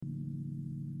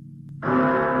It's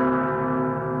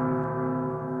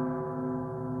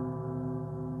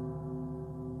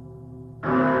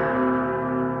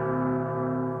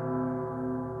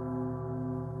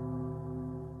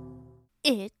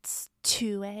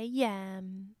 2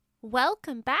 a.m.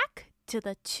 Welcome back to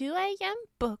the 2 a.m.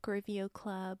 Book Review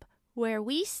Club, where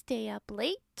we stay up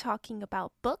late talking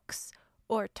about books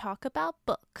or talk about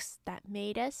books that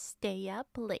made us stay up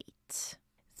late.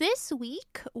 This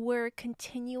week, we're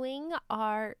continuing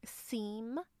our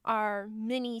theme, our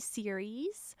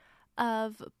mini-series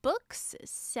of books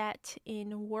set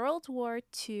in World War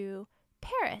II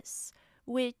Paris,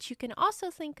 which you can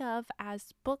also think of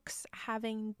as books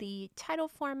having the title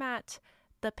format,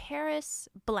 The Paris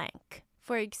Blank.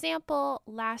 For example,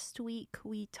 last week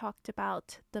we talked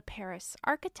about The Paris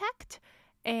Architect,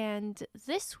 and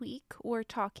this week we're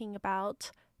talking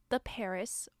about The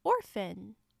Paris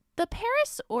Orphan. The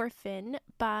Paris Orphan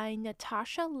by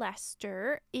Natasha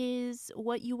Lester is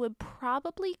what you would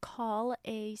probably call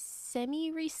a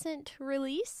semi-recent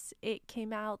release. It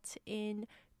came out in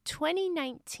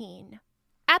 2019.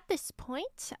 At this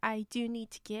point, I do need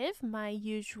to give my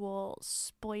usual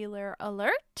spoiler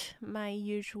alert, my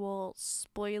usual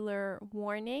spoiler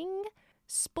warning.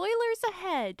 Spoilers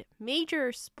ahead,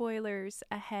 major spoilers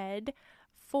ahead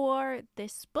for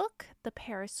this book, The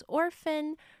Paris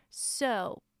Orphan,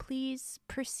 so please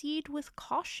proceed with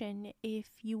caution if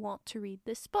you want to read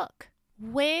this book.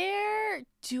 Where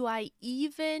do I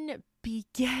even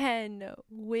begin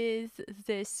with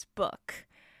this book?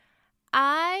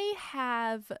 I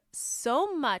have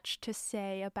so much to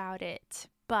say about it,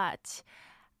 but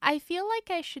I feel like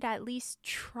I should at least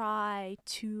try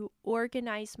to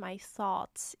organize my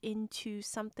thoughts into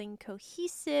something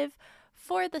cohesive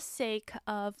for the sake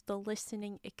of the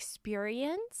listening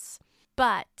experience.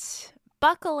 But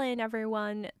buckle in,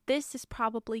 everyone. This is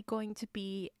probably going to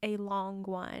be a long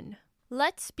one.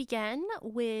 Let's begin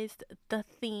with the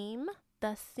theme.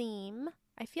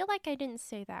 I feel like I didn't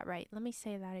say that right. Let me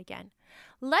say that again.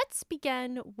 Let's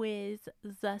begin with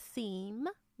the theme,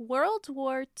 World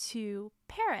War II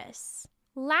Paris.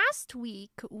 Last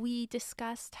week, we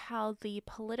discussed how the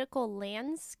political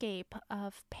landscape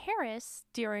of Paris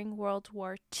during World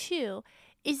War II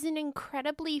is an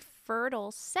incredibly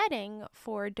fertile setting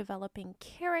for developing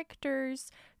characters,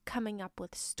 coming up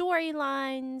with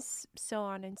storylines, so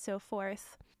on and so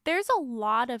forth. There's a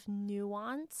lot of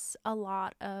nuance, a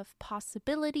lot of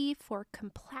possibility for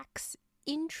complex,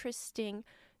 interesting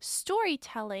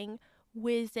storytelling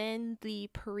within the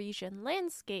Parisian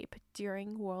landscape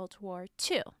during World War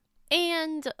II.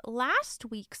 And last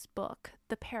week's book,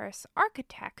 The Paris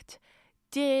Architect,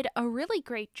 did a really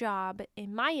great job,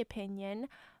 in my opinion,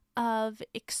 of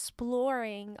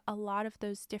exploring a lot of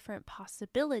those different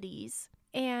possibilities.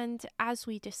 And as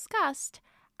we discussed,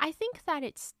 I think that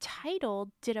its title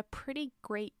did a pretty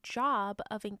great job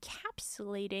of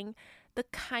encapsulating the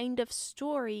kind of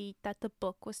story that the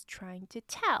book was trying to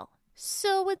tell.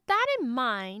 So with that in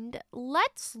mind,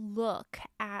 let's look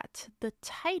at the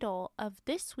title of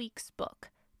this week's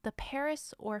book, The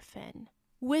Paris Orphan.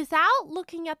 Without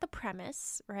looking at the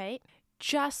premise, right?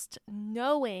 Just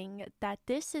knowing that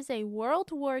this is a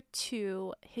World War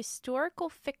II historical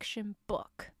fiction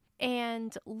book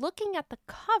and looking at the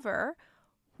cover,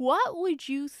 what would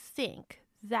you think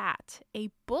that a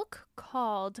book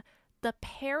called The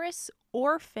Paris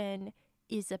Orphan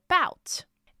is about?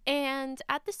 And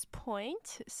at this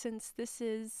point, since this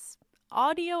is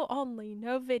audio only,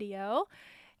 no video,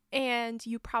 and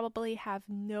you probably have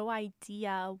no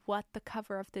idea what the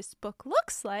cover of this book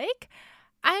looks like,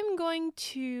 I'm going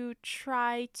to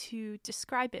try to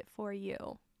describe it for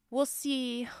you. We'll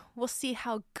see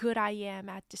how good I am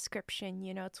at description.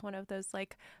 You know, it's one of those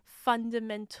like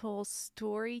fundamental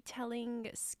storytelling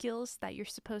skills that you're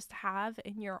supposed to have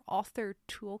in your author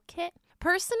toolkit.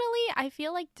 Personally, I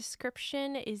feel like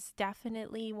description is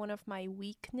definitely one of my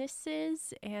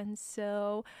weaknesses, and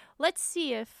so let's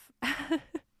see if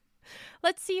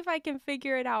I can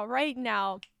figure it out right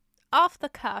now, off the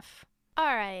cuff.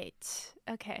 All right,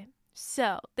 okay,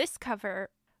 so this cover,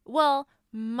 well,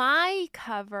 my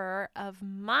cover of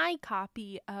my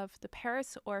copy of The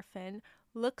Paris Orphan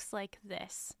looks like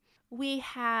this. We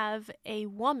have a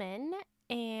woman,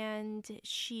 and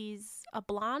she's a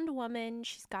blonde woman.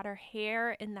 She's got her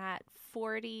hair in that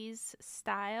 40s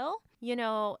style. You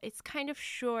know, it's kind of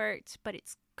short, but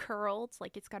it's curled,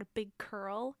 like it's got a big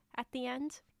curl at the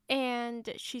end.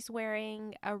 And she's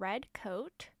wearing a red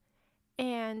coat,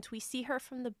 and we see her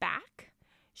from the back.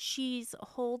 She's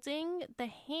holding the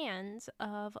hands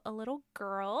of a little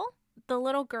girl. the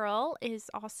little girl is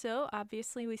also,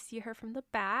 obviously, we see her from the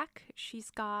back. She's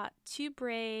got 2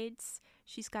 braids.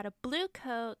 She's got a blue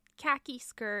coat, khaki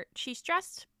skirt. She's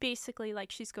dressed basically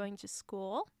like she's going to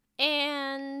school.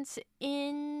 And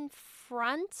in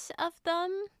front of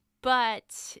them,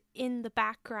 but in the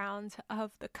background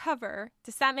of the cover,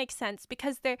 does that make sense?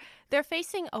 Because they're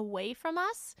facing away from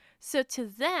us. So to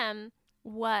them,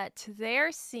 what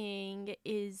they're seeing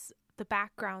is the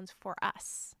background for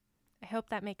us. I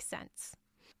hope that makes sense.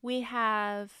 We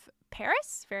have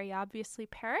Paris, very obviously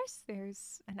Paris.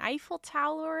 There's an Eiffel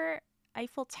Tower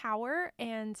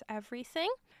and everything.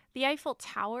 The Eiffel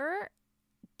Tower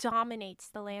dominates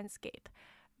the landscape,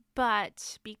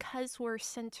 but because we're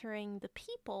centering the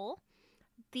people,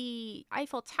 the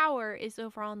Eiffel Tower is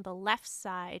over on the left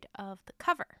side of the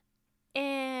cover.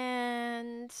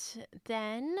 And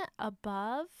then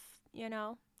above,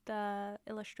 the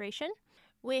illustration,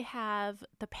 we have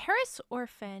the Paris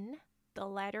Orphan, the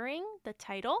lettering, the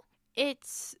title.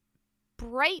 It's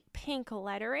bright pink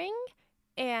lettering,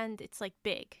 and it's like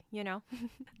big,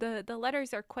 the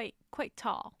letters are quite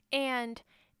tall. And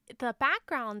the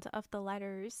background of the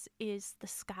letters is the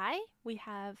sky. We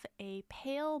have a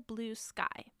pale blue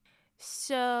sky.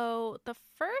 So the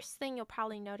first thing you'll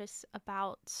probably notice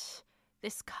about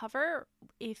this cover,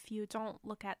 if you don't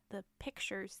look at the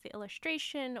pictures, the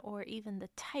illustration, or even the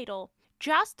title,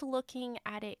 just looking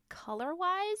at it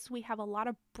color-wise, we have a lot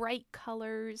of bright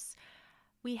colors.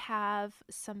 We have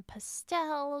some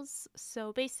pastels.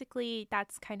 So basically,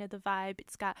 that's kind of the vibe.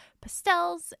 It's got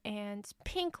pastels and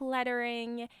pink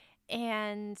lettering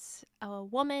and a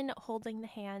woman holding the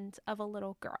hand of a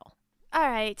little girl. All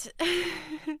right.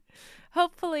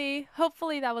 Hopefully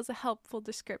that was a helpful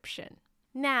description.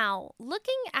 Now,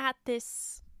 looking at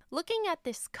this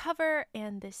cover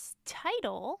and this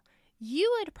title,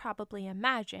 you would probably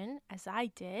imagine, as I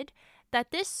did,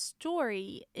 that this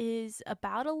story is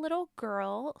about a little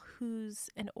girl who's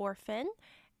an orphan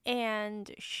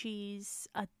and she's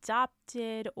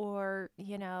adopted or,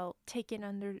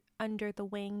 taken under the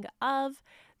wing of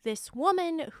this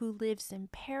woman who lives in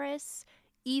Paris,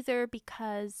 either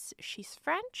because she's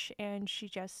French and she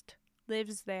just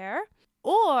lives there,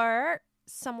 or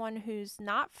someone who's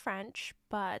not French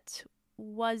but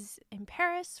was in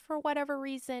Paris for whatever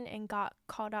reason and got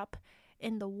caught up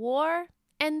in the war.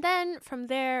 And then from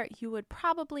there, you would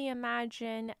probably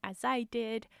imagine, as I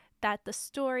did, that the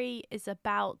story is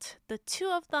about the two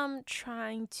of them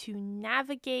trying to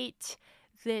navigate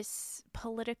this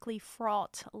politically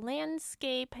fraught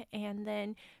landscape, and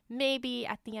then maybe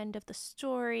at the end of the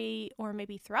story, or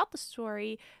maybe throughout the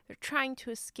story, they're trying to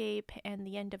escape, and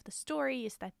the end of the story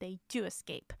is that they do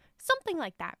escape. Something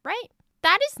like that, right?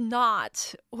 That is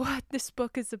not what this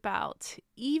book is about,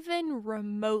 even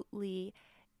remotely.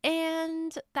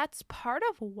 And that's part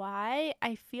of why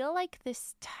I feel like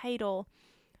this title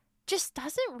just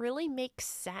doesn't really make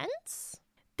sense.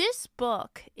 This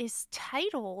book is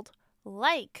titled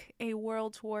like a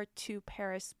World War II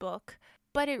Paris book,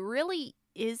 but it really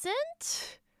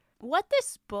isn't. What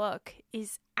this book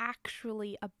is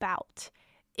actually about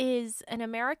is an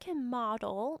American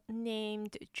model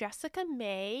named Jessica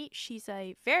May. She's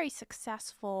a very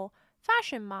successful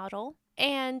fashion model,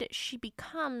 and she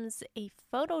becomes a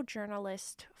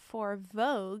photojournalist for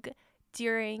Vogue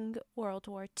during World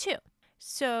War II.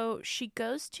 So she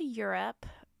goes to Europe,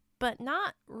 but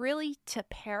not really to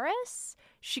Paris.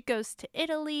 She goes to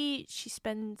Italy. She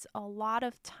spends a lot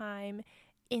of time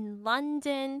in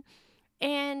London,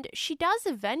 and she does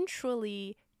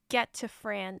eventually get to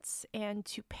France and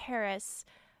to Paris,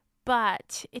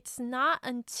 but it's not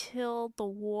until the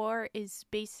war is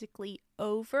basically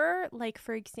over. Like,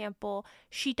 for example,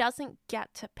 she doesn't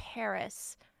get to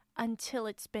Paris until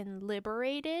it's been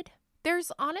liberated.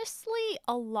 There's honestly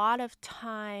a lot of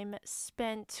time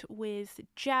spent with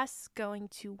Jess going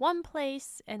to one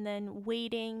place and then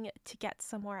waiting to get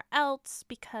somewhere else,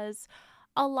 because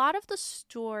a lot of the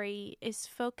story is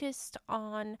focused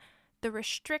on the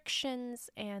restrictions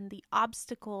and the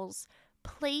obstacles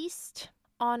placed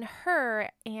on her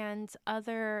and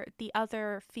the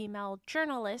other female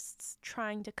journalists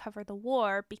trying to cover the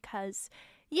war because,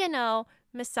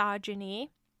 misogyny.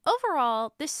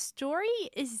 Overall, this story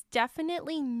is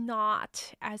definitely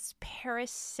not as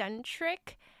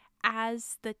Paris-centric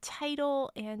as the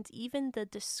title and even the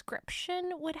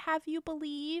description would have you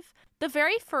believe. The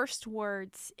very first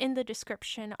words in the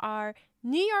description are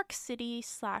New York City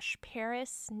 /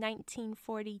 Paris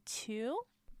 1942.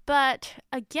 But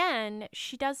again,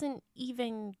 she doesn't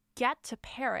even get to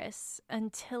Paris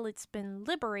until it's been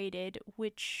liberated,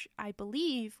 which I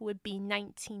believe would be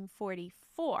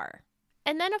 1944.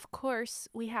 And then, of course,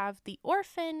 we have the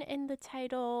orphan in the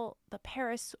title, the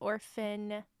Paris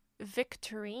Orphan.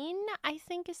 Victorine, I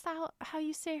think is how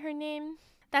you say her name.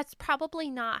 That's probably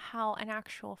not how an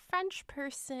actual French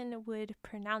person would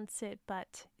pronounce it,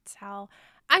 but it's how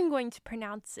I'm going to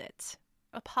pronounce it.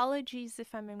 Apologies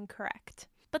if I'm incorrect.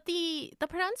 But the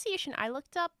pronunciation I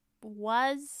looked up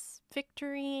was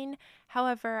Victorine.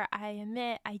 However, I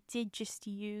admit I did just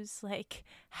use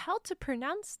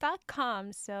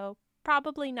howtopronounce.com, so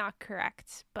probably not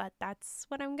correct, but that's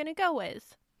what I'm gonna go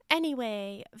with.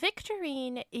 Anyway,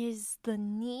 Victorine is the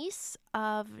niece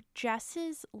of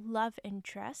Jess's love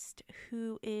interest,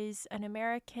 who is an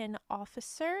American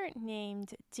officer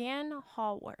named Dan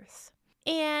Hallworth.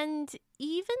 And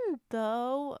even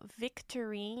though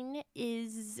Victorine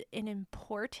is an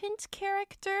important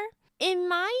character, in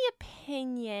my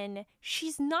opinion,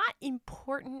 she's not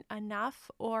important enough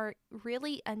or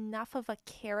really enough of a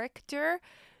character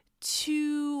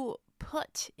to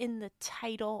put in the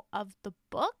title of the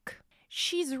book.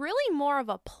 She's really more of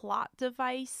a plot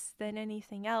device than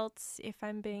anything else, if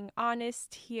I'm being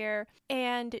honest here.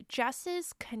 And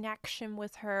Jess's connection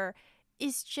with her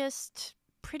is just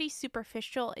pretty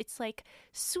superficial. It's like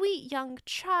sweet young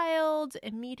child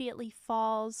immediately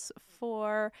falls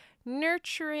for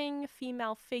nurturing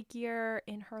female figure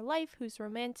in her life who's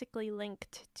romantically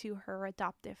linked to her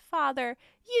adoptive father.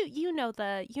 You know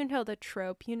the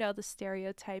trope, you know the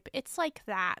stereotype. It's like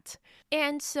that.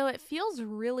 And so it feels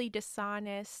really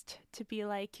dishonest to be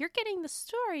like, you're getting the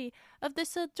story of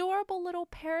this adorable little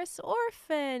Paris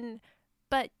orphan.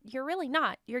 But you're really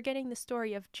not. You're getting the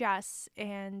story of Jess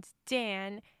and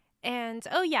Dan, and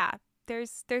oh yeah,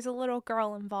 there's a little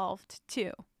girl involved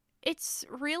too. It's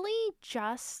really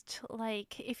just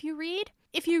like if you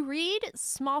read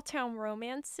small town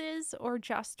romances or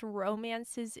just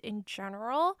romances in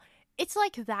general, it's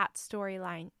like that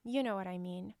storyline. You know what I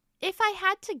mean? If I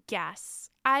had to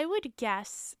guess, I would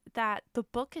guess that the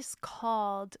book is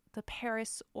called The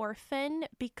Paris Orphan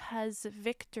because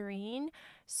Victorine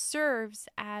serves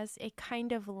as a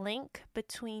kind of link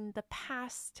between the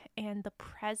past and the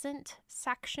present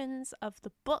sections of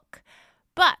the book.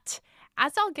 But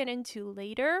as I'll get into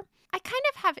later, I kind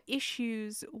of have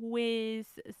issues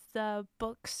with the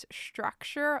book's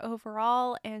structure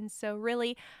overall, and so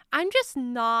really, I'm just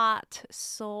not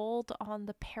sold on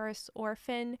The Paris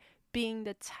Orphan being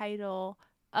the title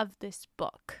of this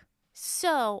book.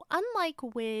 So,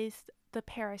 unlike with The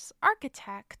Paris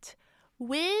Architect,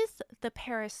 with The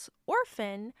Paris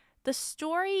Orphan, the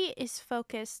story is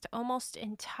focused almost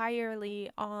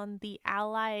entirely on the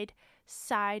Allied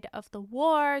side of the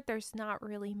war. There's not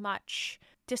really much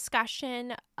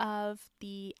discussion of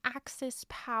the Axis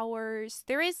powers.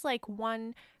 There is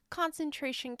one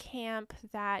concentration camp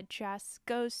that Jess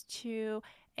goes to,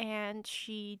 and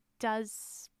she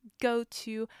does go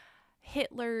to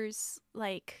Hitler's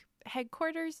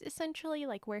headquarters, essentially,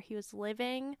 where he was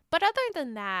living. But other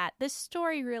than that, this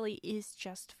story really is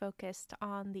just focused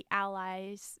on the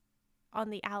Allied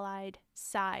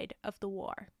side of the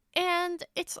war. And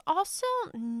it's also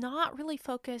not really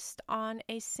focused on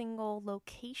a single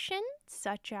location,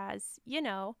 such as,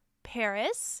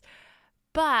 Paris,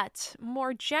 but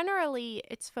more generally,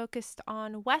 it's focused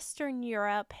on Western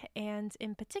Europe and,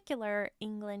 in particular,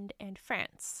 England and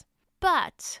France.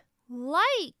 But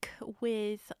like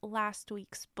with last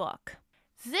week's book,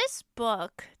 this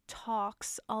book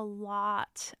talks a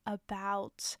lot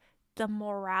about the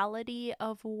morality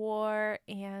of war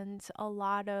and a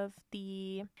lot of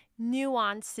the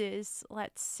nuances,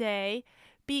 let's say,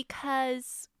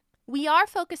 because we are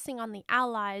focusing on the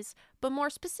Allies, but more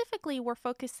specifically, we're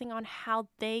focusing on how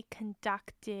they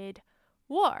conducted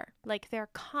war, their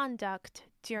conduct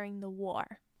during the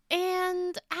war.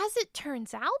 And as it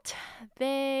turns out,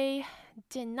 they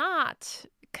did not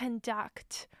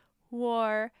conduct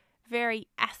war very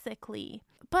ethically.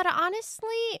 But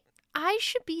honestly, I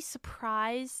should be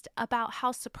surprised about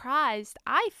how surprised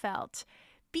I felt,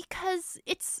 because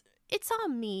it's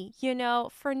on me,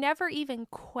 for never even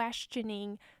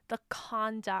questioning the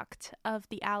conduct of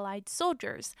the Allied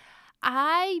soldiers.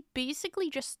 I basically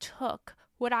just took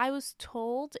what I was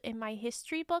told in my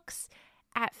history books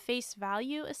at face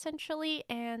value, essentially,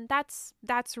 and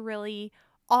that's really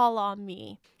all on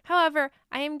me. However,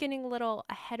 I am getting a little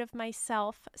ahead of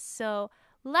myself, so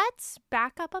let's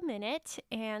back up a minute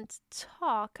and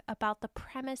talk about the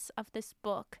premise of this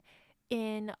book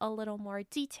in a little more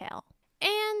detail.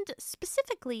 And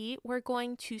specifically, we're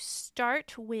going to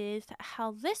start with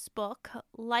how this book,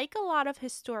 like a lot of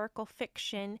historical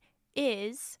fiction,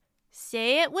 is,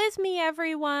 say it with me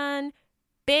everyone,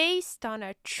 based on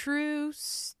a true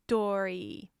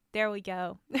story. There we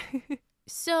go.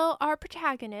 So our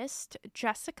protagonist,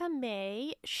 Jessica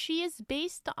May, she is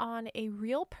based on a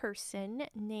real person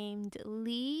named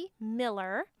Lee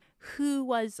Miller, who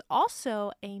was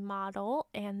also a model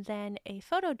and then a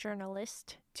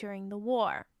photojournalist during the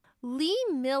war. Lee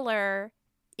Miller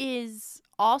is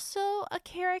also a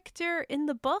character in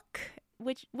the book,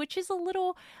 which is a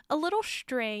little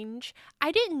strange.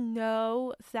 I didn't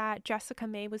know that Jessica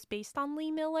May was based on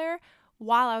Lee Miller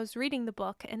while I was reading the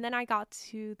book, and then I got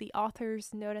to the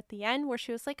author's note at the end where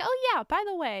she was like, "Oh yeah, by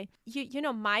the way, you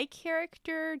know my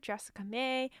character Jessica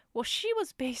May, well she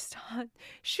was based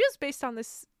on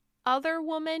this other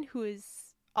woman who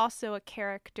is also a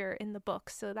character in the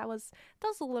book." So that was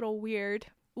a little weird.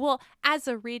 Well, as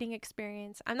a reading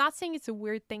experience, I'm not saying it's a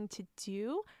weird thing to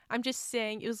do. I'm just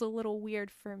saying it was a little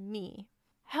weird for me.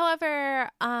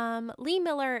 However, Lee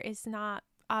Miller is not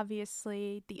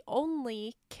obviously the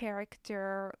only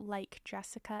character like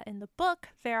Jessica in the book.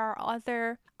 There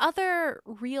are other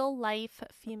real life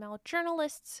female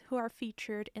journalists who are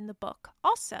featured in the book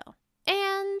also.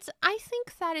 And I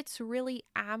think that it's really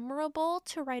admirable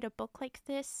to write a book like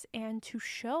this and to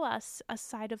show us a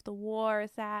side of the war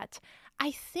that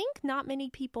I think not many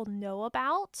people know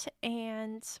about.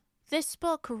 And this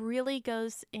book really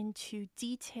goes into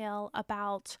detail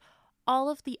about all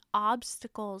of the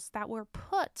obstacles that were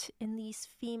put in these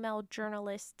female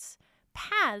journalists'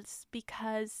 paths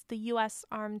because the U.S.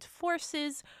 Armed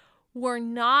Forces were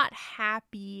not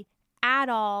happy at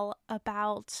all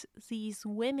about these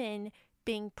women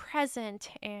being present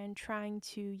and trying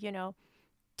to,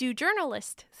 do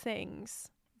journalist things.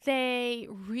 They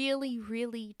really,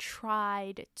 really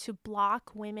tried to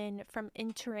block women from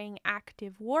entering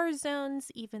active war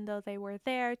zones, even though they were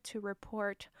there to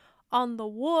report on the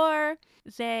war.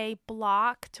 They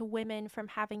blocked women from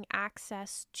having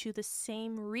access to the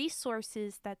same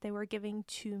resources that they were giving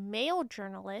to male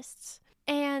journalists.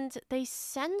 And they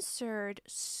censored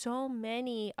so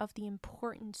many of the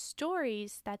important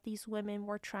stories that these women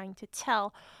were trying to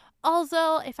tell.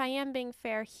 Although, if I am being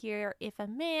fair here, if a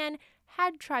man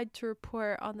had tried to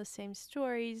report on the same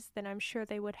stories, then I'm sure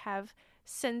they would have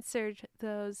censored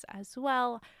those as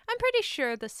well. I'm pretty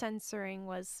sure the censoring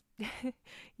was,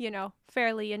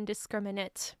 fairly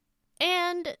indiscriminate.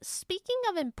 And speaking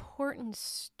of important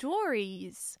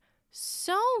stories,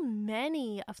 so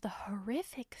many of the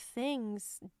horrific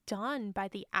things done by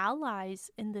the Allies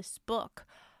in this book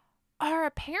are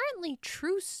apparently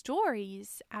true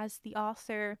stories, as the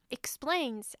author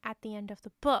explains at the end of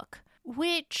the book,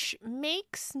 which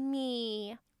makes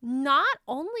me not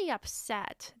only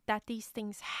upset that these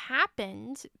things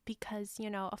happened, because,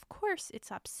 of course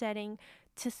it's upsetting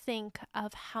to think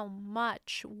of how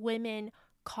much women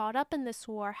caught up in this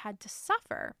war had to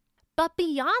suffer, but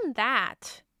beyond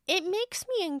that, it makes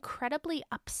me incredibly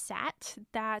upset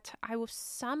that I was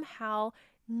somehow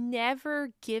never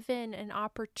given an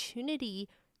opportunity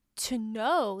to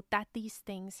know that these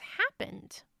things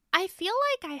happened. I feel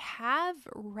like I have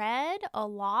read a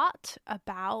lot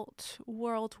about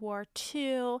World War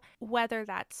II, whether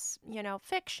that's,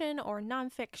 fiction or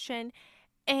nonfiction.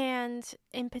 And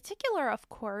in particular, of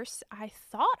course, I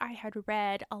thought I had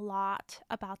read a lot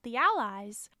about the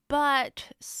Allies,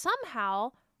 but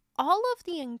somehow all of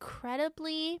the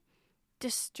incredibly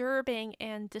disturbing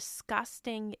and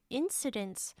disgusting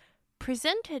incidents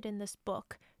presented in this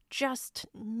book just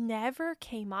never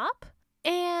came up.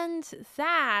 And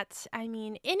that,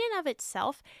 in and of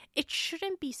itself, it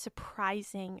shouldn't be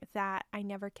surprising that I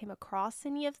never came across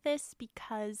any of this,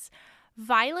 because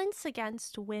violence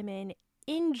against women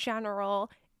in general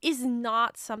is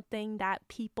not something that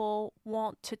people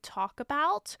want to talk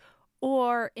about,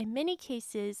 or in many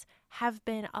cases have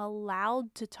been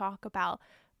allowed to talk about,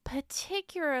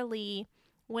 particularly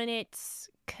when it's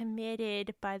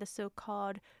committed by the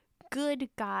so-called good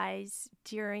guys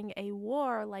during a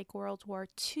war like World War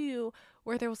II,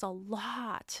 where there was a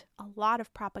lot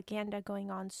of propaganda going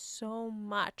on, so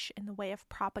much in the way of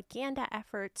propaganda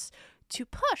efforts to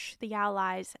push the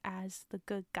Allies as the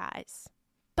good guys.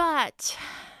 But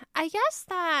I guess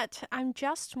that I'm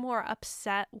just more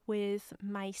upset with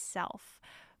myself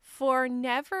for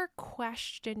never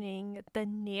questioning the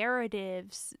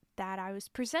narratives that I was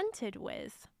presented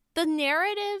with. The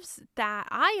narratives that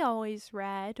I always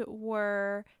read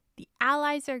were the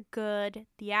Allies are good,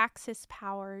 the Axis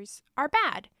powers are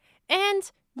bad. And,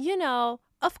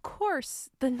 of course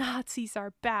the Nazis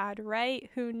are bad, right?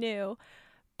 Who knew?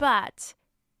 But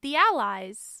the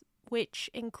Allies, which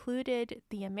included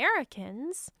the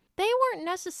Americans, they weren't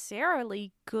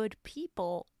necessarily good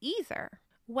people either.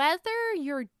 Whether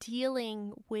you're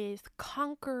dealing with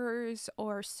conquerors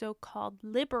or so-called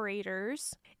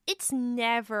liberators, it's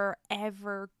never,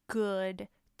 ever good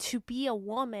to be a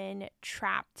woman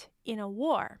trapped in a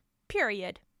war.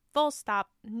 Period. Full stop.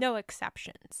 No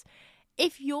exceptions.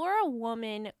 If you're a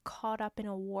woman caught up in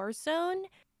a war zone,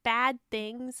 bad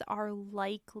things are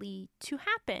likely to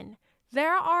happen.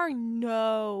 There are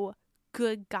no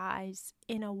good guys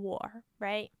in a war,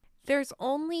 right? There's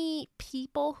only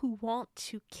people who want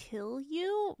to kill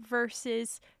you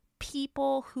versus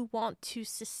people who want to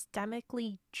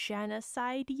systemically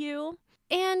genocide you.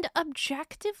 And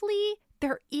objectively,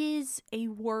 there is a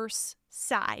worse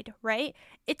side, right?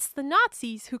 It's the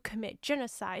Nazis who commit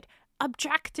genocide.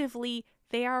 Objectively,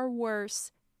 they are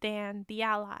worse than the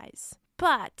Allies.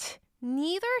 But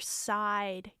neither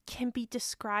side can be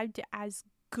described as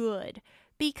good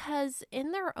because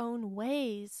in their own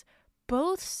ways,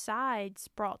 both sides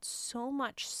brought so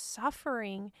much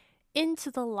suffering into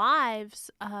the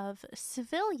lives of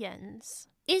civilians.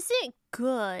 Is it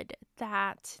good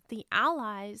that the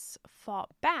Allies fought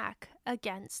back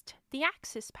against the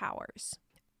Axis powers?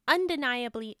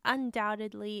 Undeniably,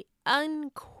 undoubtedly,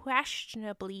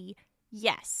 unquestionably,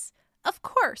 yes. Of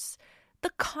course,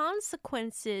 the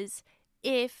consequences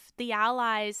if the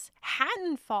Allies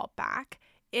hadn't fought back,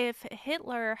 if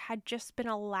Hitler had just been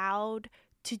allowed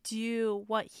to do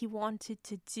what he wanted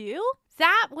to do,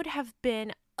 that would have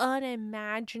been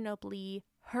unimaginably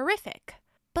horrific.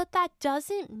 But that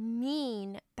doesn't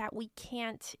mean that we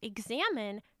can't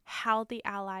examine how the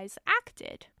Allies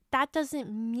acted. That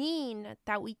doesn't mean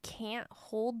that we can't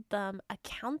hold them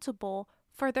accountable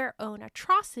for their own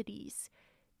atrocities,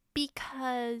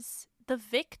 because the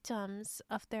victims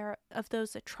of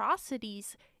those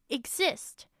atrocities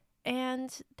exist,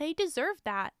 and they deserve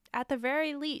that at the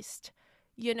very least.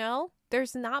 You know,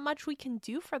 there's not much we can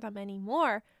do for them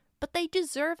anymore, but they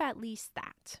deserve at least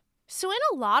that. So in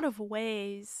a lot of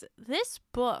ways, this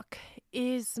book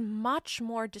is much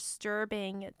more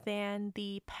disturbing than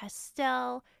the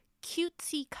pastel,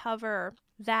 cutesy cover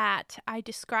that I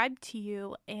described to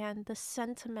you and the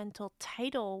sentimental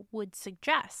title would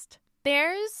suggest.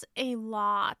 There's a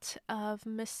lot of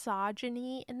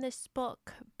misogyny in this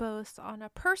book, both on a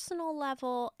personal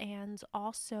level and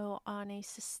also on a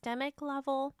systemic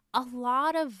level. A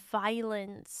lot of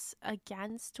violence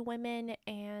against women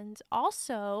and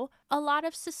also a lot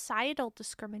of societal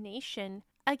discrimination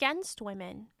against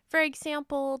women. For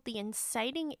example, the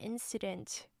inciting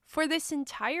incident for this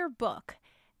entire book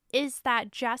is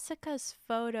that Jessica's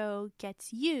photo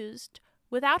gets used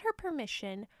without her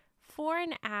permission for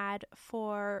an ad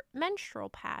for menstrual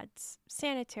pads,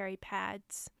 sanitary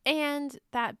pads, and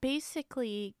that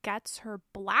basically gets her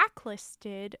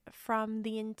blacklisted from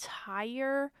the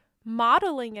entire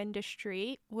modeling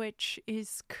industry, which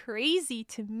is crazy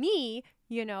to me,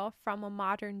 you know, from a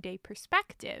modern day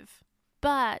perspective.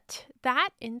 But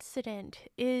that incident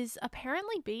is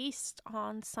apparently based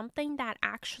on something that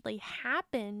actually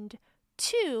happened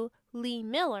to Lee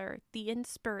Miller, the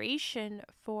inspiration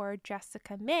for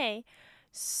Jessica May.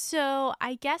 So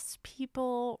I guess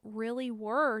people really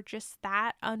were just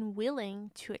that unwilling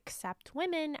to accept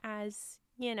women as,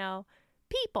 you know,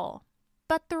 people.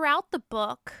 But throughout the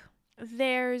book,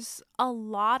 there's a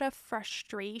lot of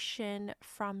frustration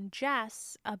from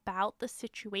Jess about the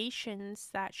situations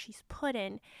that she's put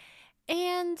in,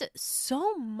 and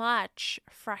so much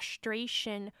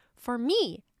frustration for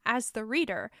me as the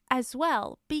reader as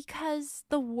well, because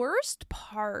the worst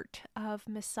part of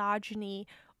misogyny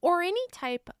or any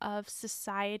type of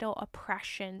societal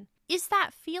oppression is that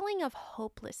feeling of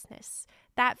hopelessness,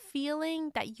 that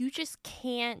feeling that you just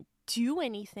can't do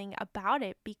anything about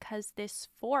it because this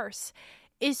force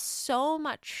is so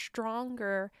much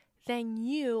stronger than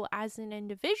you as an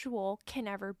individual can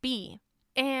ever be.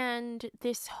 And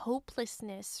this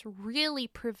hopelessness really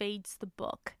pervades the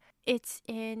book. It's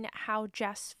in how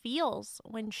Jess feels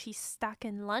when she's stuck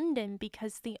in London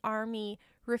because the army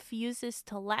refuses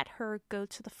to let her go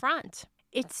to the front.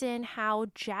 It's in how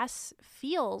Jess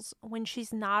feels when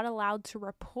she's not allowed to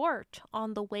report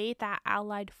on the way that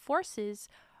Allied forces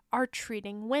are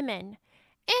treating women.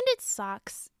 And it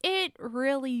sucks. It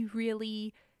really,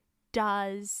 really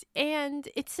does. And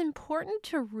it's important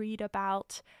to read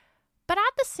about. But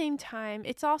at the same time,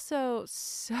 it's also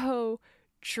so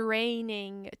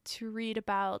draining to read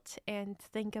about and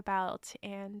think about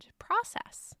and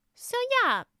process. So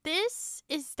yeah, this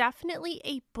is definitely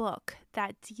a book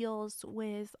that deals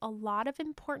with a lot of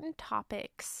important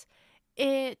topics.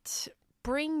 It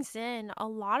brings in a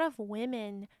lot of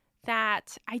women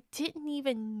that I didn't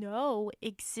even know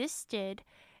existed.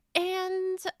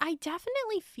 And I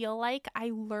definitely feel like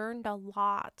I learned a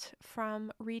lot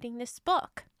from reading this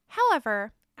book.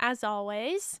 However, as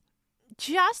always,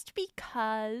 just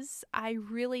because I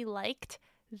really liked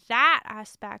that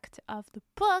aspect of the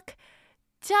book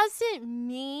doesn't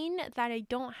mean that I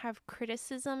don't have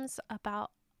criticisms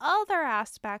about other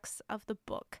aspects of the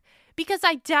book, because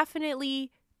I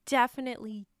definitely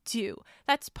do.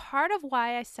 That's part of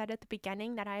why I said at the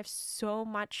beginning that I have so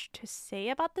much to say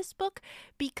about this book,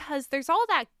 because there's all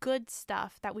that good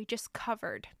stuff that we just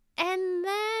covered. And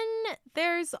then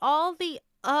there's all the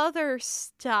other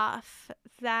stuff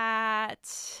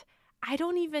that I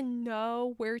don't even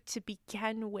know where to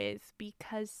begin with,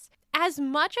 because as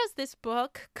much as this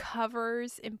book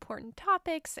covers important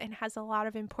topics and has a lot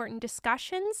of important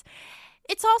discussions,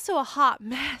 it's also a hot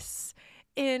mess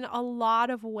in a lot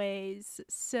of ways.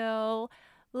 So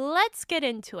let's get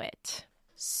into it.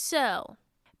 So,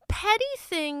 petty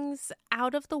things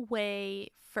out of the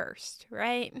way first,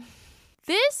 right?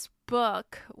 This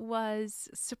book was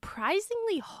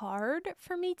surprisingly hard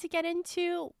for me to get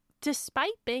into,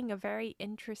 despite being a very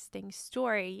interesting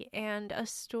story and a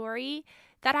story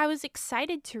that I was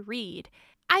excited to read.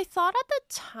 I thought at the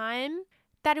time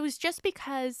that it was just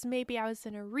because maybe I was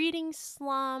in a reading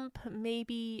slump,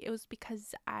 maybe it was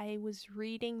because I was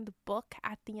reading the book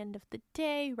at the end of the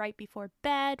day, right before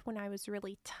bed, when I was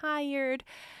really tired.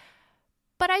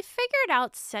 But I figured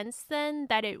out since then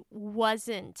that it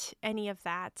wasn't any of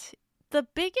that. The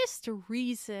biggest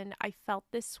reason I felt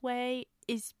this way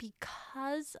is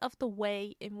because of the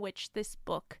way in which this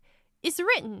book is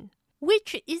written.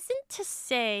 Which isn't to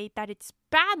say that it's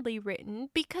badly written,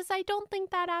 because I don't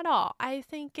think that at all. I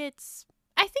think it's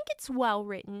well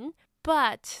written,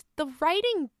 but the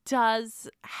writing does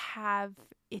have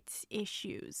its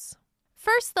issues.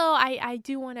 First, though, I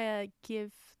do want to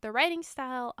give the writing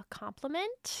style a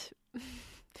compliment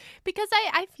because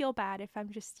I feel bad if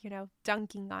I'm just,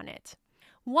 dunking on it.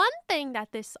 One thing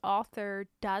that this author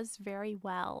does very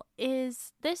well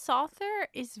is this author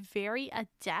is very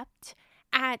adept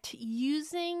at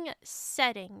using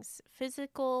settings,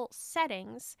 physical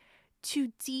settings,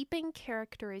 to deepen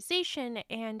characterization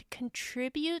and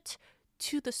contribute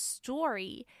to the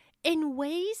story in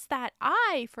ways that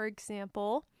I, for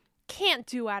example, can't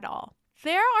do at all.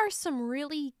 There are some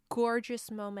really gorgeous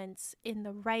moments in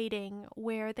the writing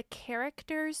where the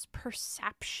characters'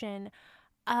 perception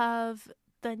of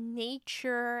the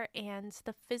nature and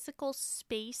the physical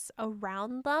space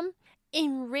around them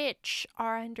enrich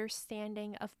our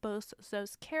understanding of both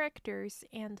those characters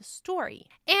and the story.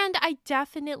 And I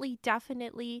definitely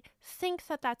think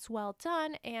that that's well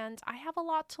done, and I have a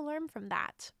lot to learn from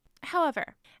that.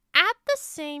 However, at the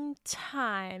same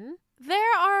time,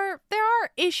 there are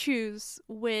issues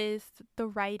with the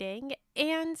writing,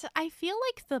 and I feel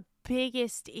like the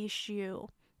biggest issue,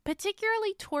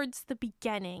 particularly towards the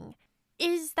beginning,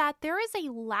 is that there is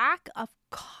a lack of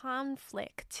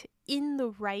conflict in the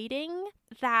writing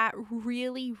that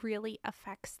really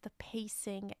affects the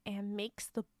pacing and makes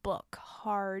the book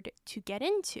hard to get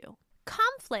into.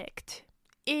 Conflict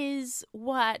is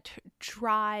what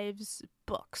drives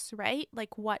books, right?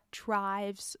 Like what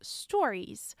drives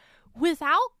stories.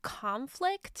 Without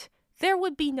conflict, there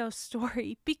would be no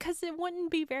story because it wouldn't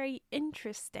be very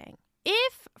interesting.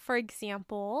 If, for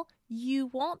example, you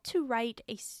want to write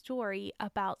a story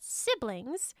about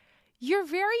siblings, you're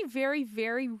very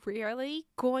rarely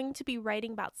going to be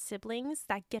writing about siblings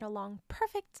that get along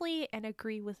perfectly and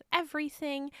agree with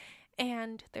everything,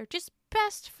 and they're just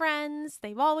best friends.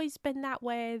 They've always been that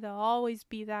way. They'll always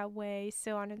be that way,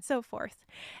 so on and so forth.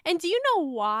 And do you know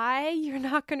why you're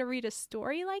not going to read a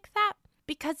story like that?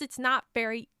 Because it's not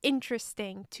very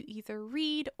interesting to either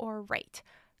read or write.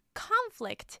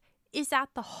 Conflict is at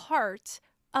the heart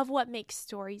of what makes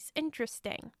stories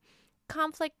interesting.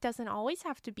 Conflict doesn't always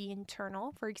have to be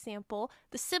internal. For example,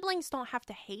 the siblings don't have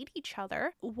to hate each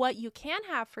other. What you can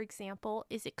have, for example,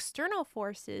 is external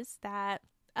forces that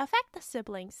affect the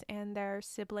siblings and their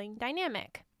sibling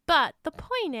dynamic. But the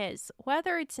point is,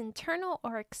 whether it's internal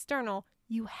or external,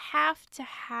 you have to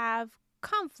have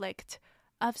conflict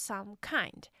of some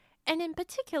kind. And in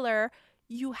particular,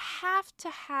 you have to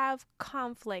have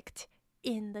conflict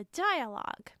in the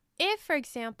dialogue. If, for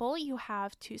example, you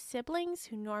have two siblings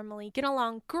who normally get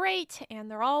along great and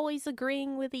they're always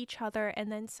agreeing with each other,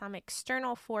 and then some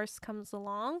external force comes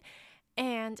along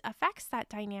and affects that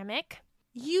dynamic,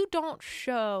 you don't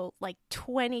show like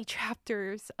 20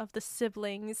 chapters of the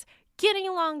siblings getting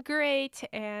along great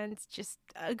and just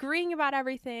agreeing about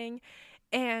everything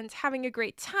and having a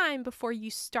great time before you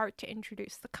start to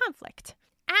introduce the conflict.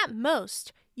 At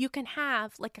most, you can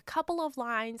have like a couple of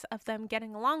lines of them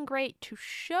getting along great to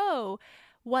show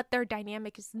what their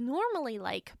dynamic is normally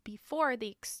like before the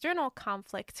external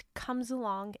conflict comes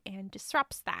along and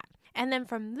disrupts that. And then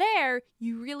from there,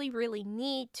 you really, really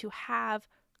need to have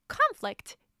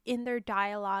conflict in their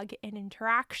dialogue and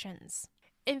interactions.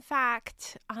 In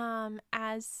fact,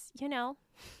 as you know,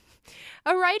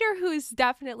 a writer who's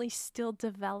definitely still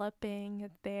developing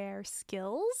their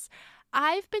skills,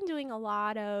 I've been doing a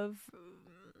lot of,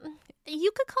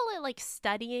 you could call it like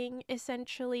studying,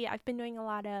 essentially. I've been doing a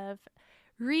lot of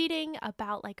reading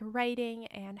about like writing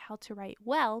and how to write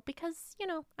well because,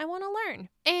 I want to learn.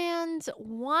 And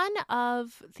one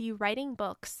of the writing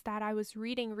books that I was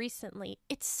reading recently,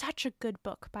 it's such a good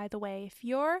book, by the way. If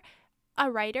you're a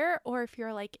writer or if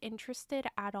you're like interested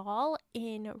at all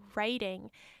in writing,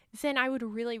 then I would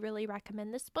really, really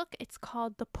recommend this book. It's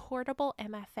called The Portable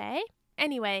MFA.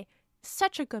 Anyway,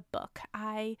 such a good book.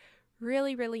 I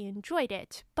really, really enjoyed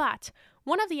it. But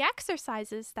one of the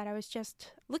exercises that I was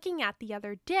just looking at the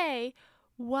other day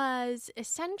was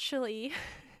essentially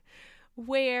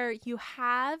where you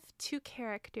have two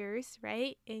characters,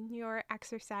 right, in your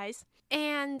exercise,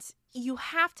 and you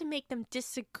have to make them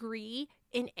disagree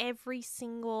in every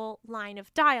single line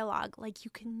of dialogue. Like,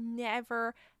 you can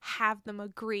never have them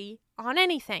agree on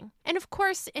anything. And of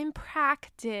course, in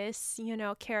practice,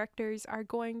 characters are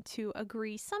going to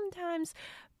agree sometimes,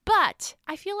 but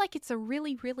I feel like it's a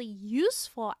really, really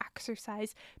useful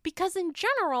exercise because in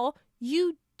general,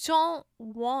 you don't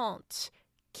want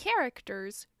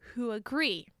characters who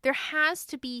agree. There has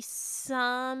to be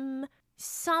something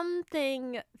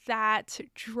that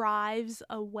drives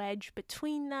a wedge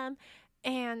between them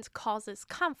and causes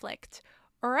conflict,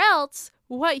 or else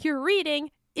what you're reading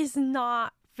is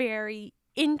not very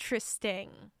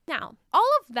interesting. Now, all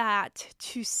of that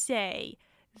to say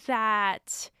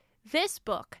that this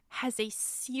book has a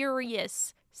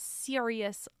serious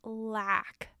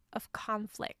lack of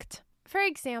conflict. For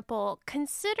example,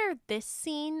 consider this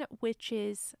scene, which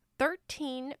is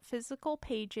 13 physical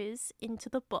pages into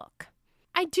the book.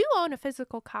 I do own a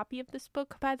physical copy of this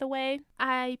book, by the way.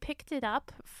 I picked it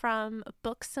up from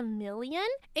Books A Million.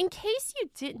 In case you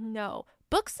didn't know,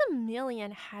 Books A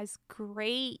Million has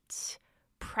great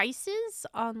prices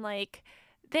on like,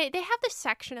 they have this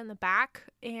section in the back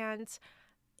and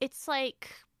it's like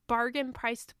bargain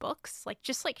priced books, like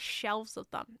just like shelves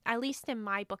of them, at least in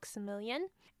my Books A Million.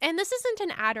 And this isn't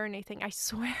an ad or anything, I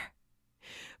swear.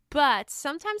 But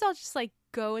sometimes I'll just like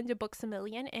go into Books A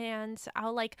Million and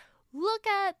I'll like look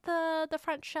at the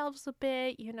front shelves a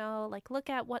bit, like look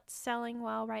at what's selling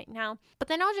well right now. But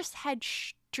then I'll just head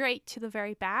straight to the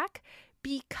very back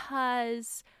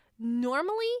because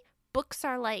normally books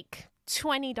are like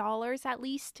 $20 at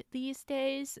least these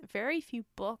days. Very few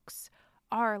books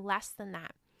are less than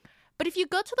that. But if you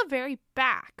go to the very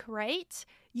back, right,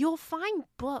 you'll find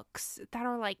books that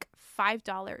are like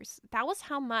 $5. That was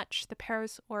how much the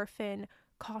Paris Orphan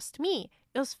cost me.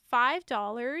 It was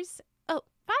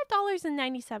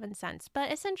 $5.97,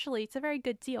 but essentially it's a very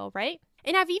good deal, right?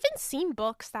 And I've even seen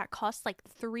books that cost like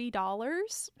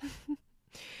 $3.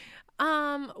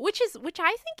 Which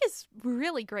I think is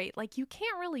really great. Like, you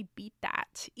can't really beat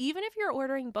that. Even if you're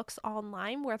ordering books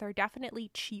online where they're definitely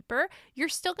cheaper, you're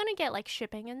still going to get like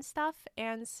shipping and stuff.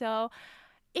 And so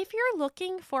if you're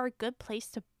looking for a good place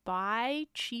to buy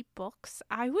cheap books,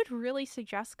 I would really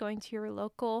suggest going to your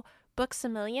local Books A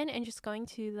Million and just going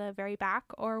to the very back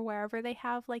or wherever they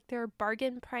have like their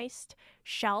bargain priced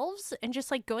shelves and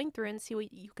just like going through and see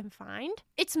what you can find.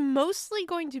 It's mostly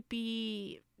going to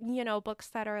be, books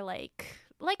that are like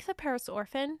the Paris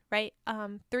Orphan, right?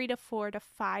 3 to 4 to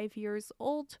 5 years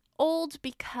old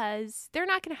because they're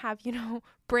not going to have,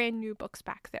 brand new books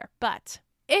back there. But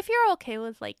if you're okay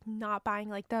with like not buying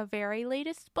like the very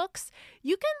latest books,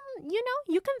 you can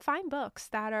find books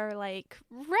that are like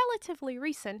relatively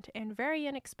recent and very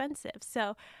inexpensive.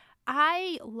 So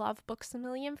I love Books A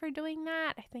Million for doing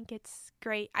that. I think it's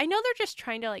great. I know they're just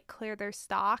trying to like clear their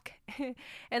stock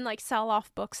and like sell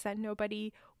off books that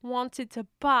nobody wanted to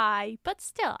buy, but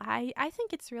still, I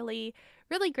think it's really,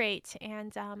 really great.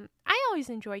 And I always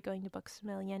enjoy going to Books A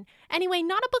Million. Anyway,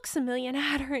 not a Books A Million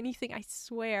ad or anything, I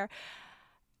swear.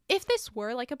 If this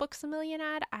were like a Books A Million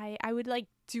ad, I would like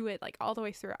do it like all the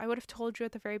way through. I would have told you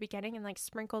at the very beginning and like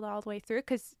sprinkled all the way through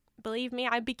because believe me,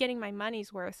 I'd be getting my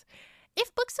money's worth.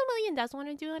 If Books A Million does want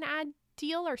to do an ad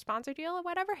deal or sponsor deal or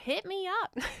whatever, hit me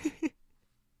up.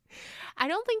 I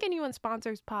don't think anyone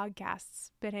sponsors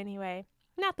podcasts, but anyway,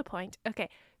 not the point. Okay,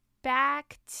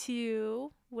 back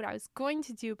to what I was going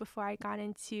to do before I got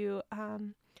into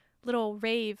little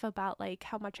rave about like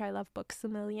how much I love Books A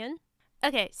Million.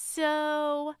 Okay,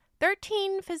 so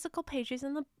 13 physical pages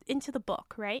into the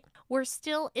book, right? We're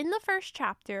still in the first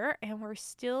chapter, and we're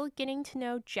still getting to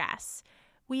know Jess.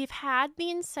 We've had the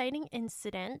inciting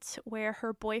incident where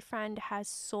her boyfriend has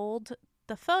sold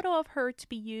the photo of her to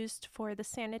be used for the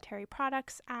sanitary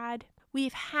products ad.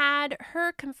 We've had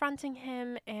her confronting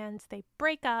him, and they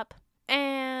break up.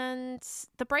 And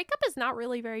the breakup is not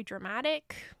really very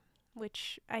dramatic,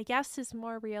 which I guess is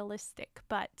more realistic,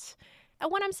 but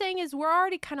what I'm saying is we're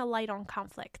already kind of light on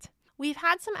conflict. We've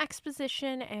had some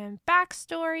exposition and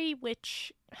backstory,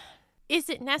 which, is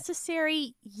it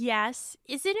necessary? Yes.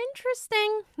 Is it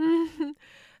interesting?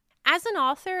 As an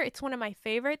author, it's one of my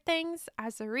favorite things.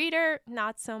 As a reader,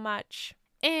 not so much.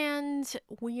 And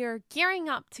we're gearing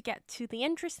up to get to the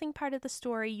interesting part of the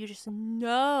story. You just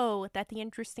know that the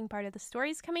interesting part of the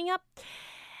story is coming up.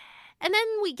 And then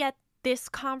we get this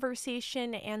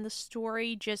conversation and the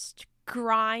story just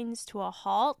grinds to a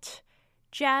halt.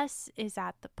 Jess is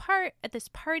at this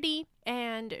party,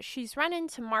 and she's run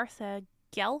into Martha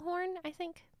Gellhorn, I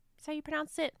think is how you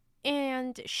pronounce it.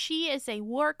 And she is a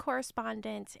war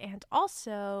correspondent and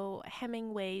also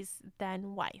Hemingway's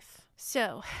then wife.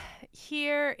 So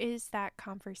here is that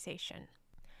conversation.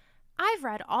 "I've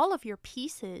read all of your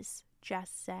pieces,"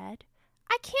 Jess said.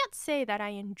 "I can't say that I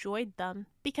enjoyed them,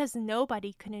 because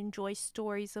nobody can enjoy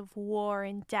stories of war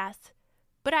and death,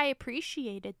 but I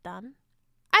appreciated them."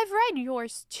 "I've read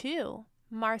yours too,"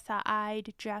 Martha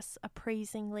eyed Jess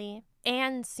appraisingly,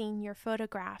 "and seen your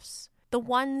photographs. The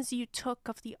ones you took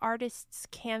of the artist's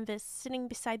canvas sitting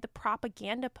beside the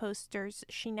propaganda posters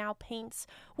she now paints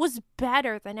was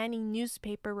better than any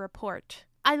newspaper report.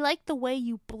 I like the way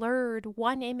you blurred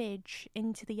one image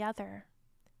into the other."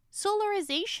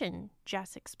 "Solarization,"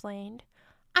 Jess explained.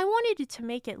 "I wanted to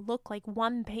make it look like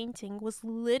one painting was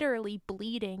literally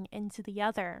bleeding into the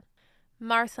other."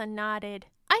 Martha nodded.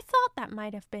 "I thought that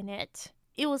might have been it.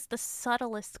 It was the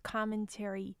subtlest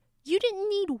commentary. You didn't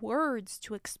need words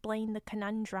to explain the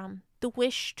conundrum. The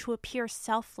wish to appear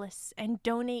selfless and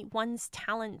donate one's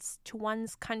talents to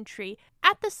one's country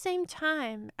at the same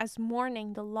time as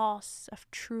mourning the loss of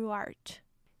true art."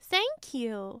 "Thank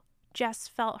you." Jess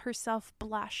felt herself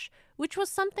blush, which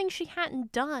was something she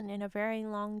hadn't done in a very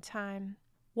long time.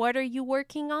 "What are you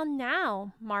working on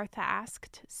now?" Martha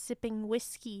asked, sipping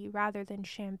whiskey rather than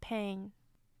champagne.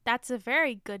 "That's a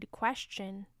very good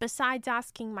question. Besides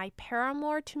asking my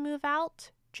paramour to move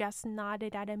out," Jess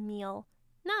nodded at Emil.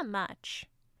 "Not much."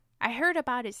 "I heard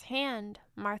about his hand,"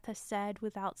 Martha said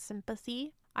without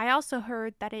sympathy. "I also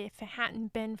heard that if it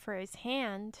hadn't been for his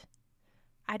hand,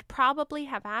 I'd probably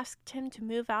have asked him to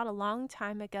move out a long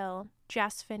time ago."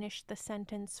 Jess finished the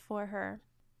sentence for her.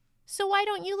 "So why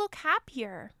don't you look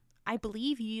happier? I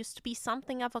believe you used to be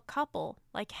something of a couple,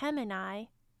 like Hem and I.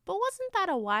 But wasn't that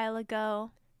a while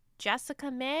ago?" "Jessica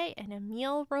May and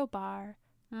Emile Robar,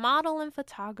 model and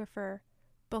photographer,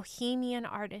 bohemian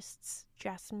artists,"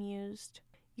 Jess mused.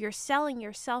 "You're selling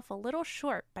yourself a little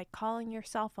short by calling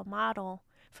yourself a model.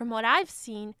 From what I've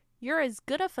seen, you're as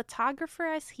good a photographer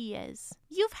as he is.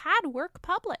 You've had work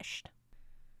published."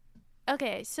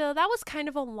 Okay, so that was kind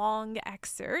of a long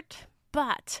excerpt,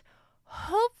 but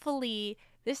hopefully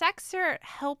this excerpt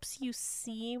helps you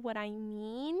see what I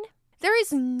mean. There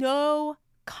is no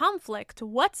conflict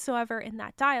whatsoever in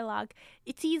that dialogue.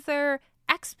 It's either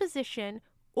exposition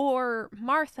or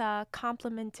Martha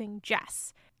complimenting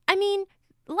Jess. I mean,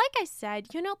 like I said,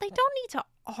 they don't need to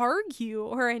argue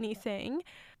or anything.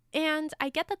 And I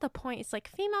get that the point is like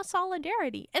female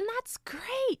solidarity, and that's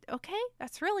great, okay?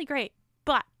 That's really great.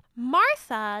 But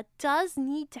Martha does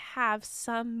need to have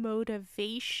some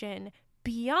motivation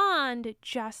beyond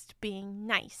just being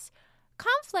nice.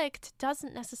 Conflict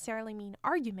doesn't necessarily mean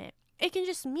argument. It can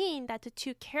just mean that the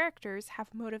two characters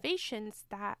have motivations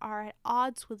that are at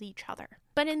odds with each other.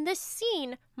 But in this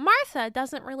scene, Martha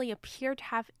doesn't really appear to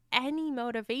have any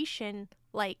motivation,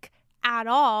 at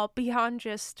all, beyond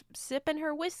just sipping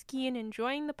her whiskey and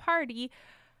enjoying the party,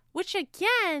 which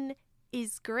again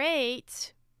is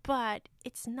great, but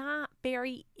it's not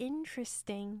very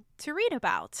interesting to read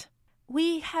about.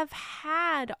 We have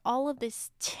had all of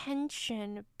this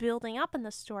tension building up in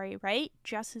the story, right?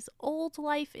 Jess's old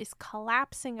life is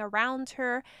collapsing around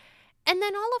her, and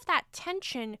then all of that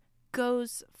tension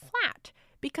goes flat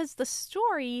because the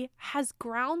story has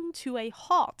ground to a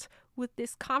halt with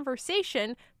this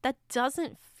conversation that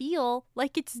doesn't feel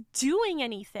like it's doing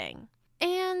anything.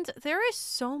 And there is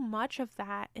so much of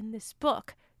that in this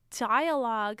book.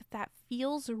 Dialogue that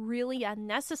feels really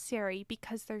unnecessary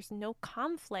because there's no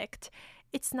conflict.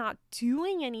 It's not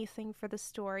doing anything for the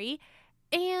story.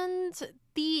 And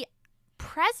the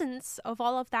presence of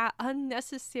all of that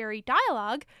unnecessary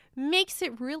dialogue makes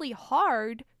it really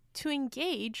hard to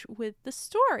engage with the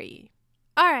story.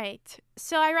 All right,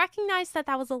 so I recognize that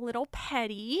was a little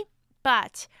petty,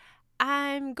 but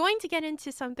I'm going to get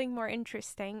into something more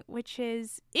interesting, which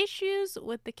is issues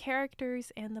with the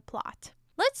characters and the plot.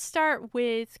 Let's start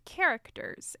with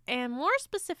characters, and more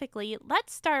specifically,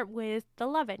 let's start with the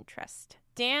love interest,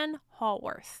 Dan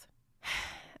Hallworth.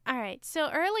 All right, so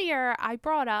earlier I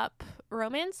brought up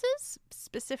romances,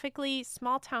 specifically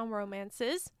small town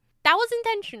romances. That was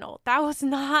intentional. That was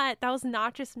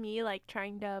not just me like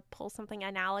trying to pull something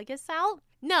analogous out.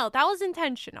 No, that was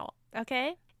intentional,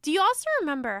 okay? Do you also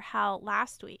remember how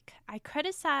last week I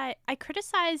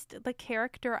criticized the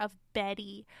character of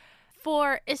Betty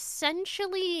for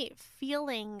essentially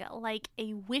feeling like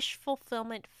a wish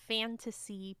fulfillment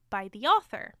fantasy by the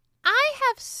author? I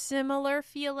have similar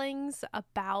feelings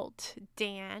about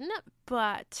Dan,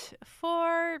 but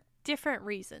for different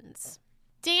reasons.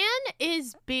 Dan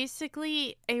is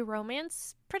basically a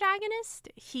romance protagonist.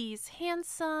 He's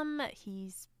handsome,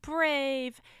 he's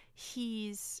brave,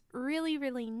 he's really,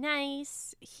 really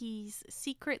nice, he's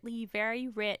secretly very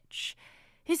rich.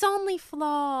 His only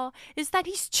flaw is that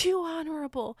he's too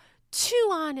honorable, too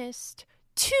honest,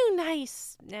 too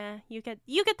nice. Nah, you get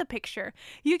the picture.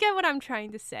 You get what I'm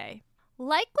trying to say.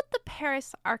 Like with the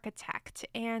Paris architect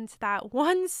and that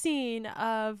one scene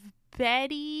of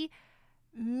Betty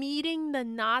meeting the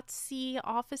Nazi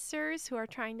officers who are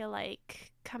trying to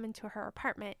like come into her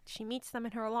apartment. She meets them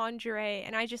in her lingerie,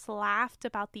 and I just laughed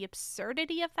about the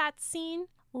absurdity of that scene.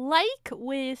 Like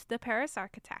with the Paris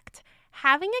architect,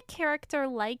 having a character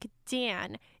like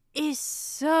Dan is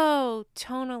so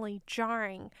tonally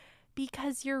jarring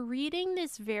because you're reading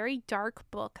this very dark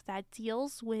book that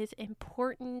deals with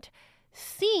important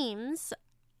themes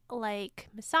like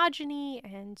misogyny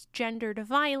and gendered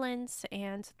violence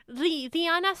and the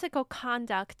unethical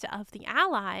conduct of the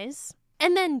Allies.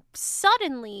 And then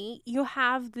suddenly you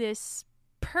have this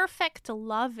perfect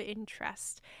love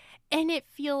interest, and it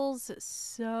feels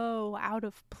so out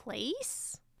of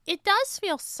place. It does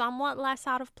feel somewhat less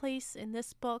out of place in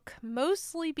this book,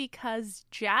 mostly because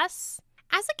Jess,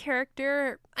 as a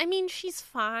character, I mean, she's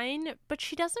fine, but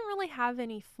she doesn't really have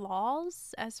any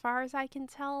flaws, as far as I can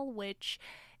tell, which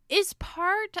is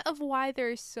part of why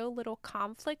there's so little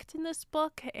conflict in this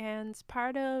book, and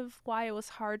part of why it was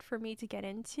hard for me to get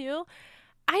into.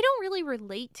 I don't really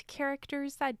relate to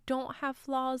characters that don't have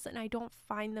flaws, and I don't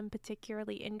find them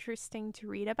particularly interesting to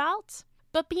read about.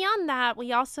 But beyond that,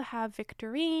 we also have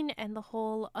Victorine and the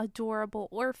whole adorable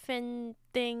orphan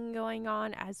thing going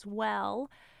on as well.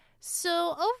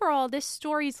 So overall, this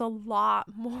story's a lot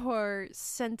more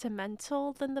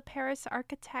sentimental than the Paris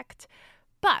architect.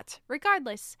 But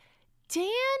regardless, Dan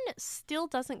still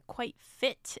doesn't quite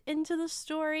fit into the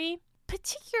story,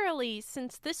 particularly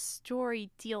since this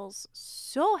story deals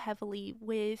so heavily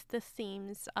with the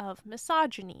themes of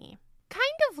misogyny. Kind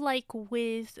of like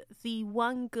with the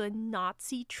one good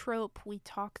Nazi trope we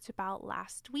talked about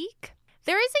last week.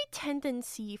 There is a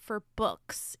tendency for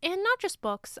books, and not just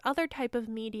books, other type of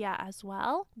media as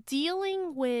well,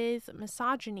 dealing with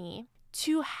misogyny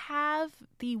to have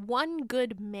the one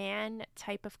good man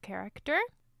type of character.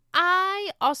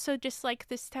 I also dislike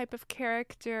this type of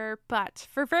character, but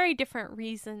for very different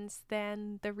reasons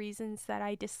than the reasons that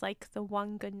I dislike the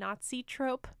one good Nazi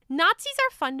trope. Nazis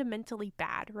are fundamentally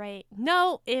bad, right?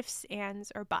 No ifs,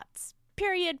 ands, or buts.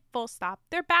 Period, full stop.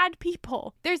 They're bad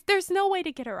people. There's no way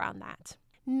to get around that.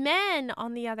 Men,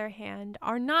 on the other hand,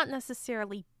 are not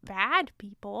necessarily bad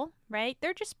people, right?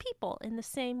 They're just people in the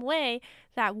same way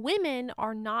that women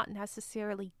are not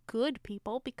necessarily good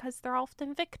people because they're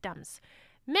often victims.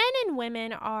 Men and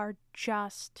women are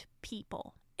just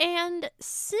people. And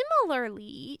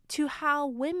similarly to how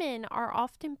women are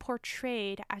often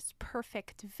portrayed as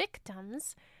perfect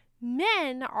victims,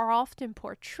 men are often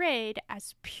portrayed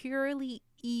as purely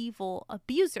evil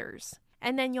abusers.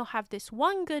 And then you'll have this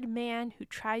one good man who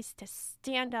tries to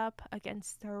stand up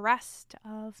against the rest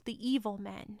of the evil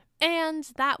men. And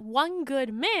that one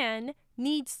good man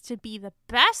needs to be the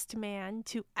best man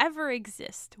to ever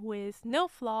exist with no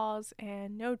flaws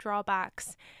and no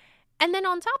drawbacks. And then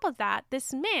on top of that,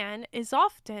 this man is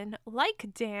often, like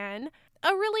Dan,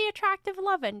 a really attractive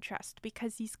love interest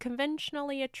because he's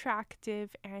conventionally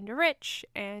attractive and rich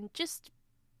and just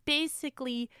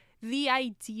basically the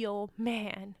ideal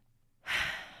man.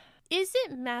 Is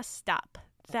it messed up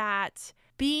that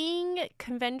being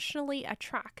conventionally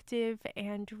attractive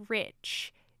and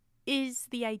rich is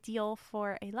the ideal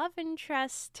for a love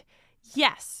interest?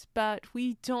 Yes, but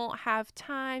we don't have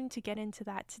time to get into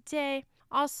that today.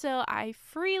 Also, I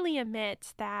freely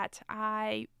admit that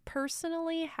I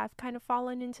personally have kind of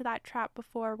fallen into that trap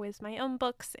before with my own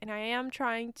books, and I am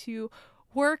trying to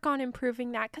work on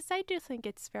improving that because I do think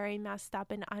it's very messed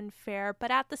up and unfair.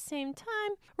 But at the same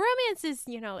time, romance is,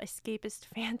 escapist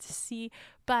fantasy.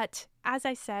 But as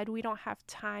I said, we don't have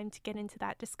time to get into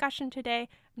that discussion today.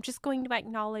 I'm just going to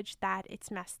acknowledge that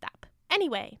it's messed up.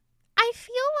 Anyway, I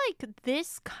feel like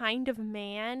this kind of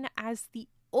man, as the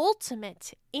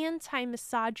ultimate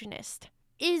anti-misogynist,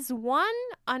 is one,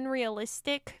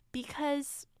 unrealistic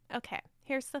because, okay,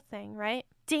 here's the thing, right?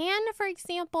 Dan, for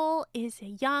example, is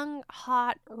a young,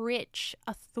 hot, rich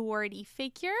authority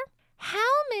figure. How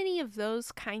many of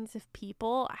those kinds of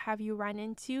people have you run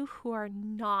into who are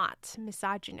not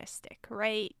misogynistic,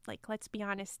 right? Like, let's be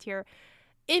honest here.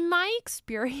 In my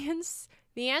experience,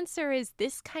 the answer is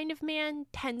this kind of man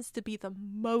tends to be the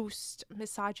most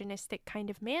misogynistic kind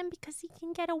of man because he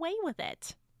can get away with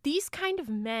it. These kind of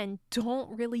men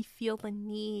don't really feel the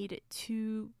need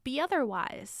to be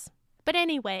otherwise. But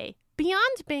anyway,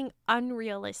 beyond being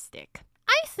unrealistic,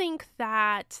 I think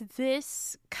that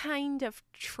this kind of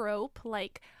trope,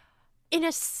 like in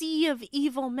a sea of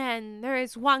evil men, there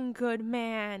is one good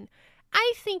man,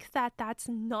 I think that that's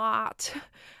not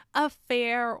a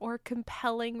fair or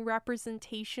compelling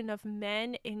representation of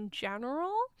men in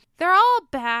general. They're all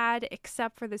bad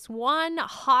except for this one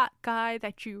hot guy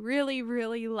that you really,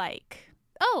 really like.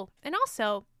 Oh, and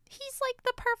also, he's like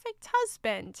the perfect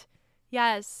husband.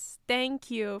 Yes,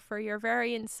 thank you for your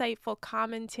very insightful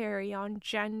commentary on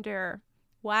gender.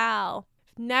 Wow,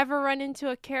 I've never run into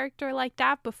a character like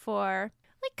that before.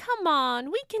 Like, come on,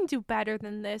 we can do better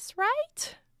than this,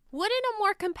 right? Wouldn't a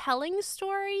more compelling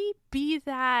story be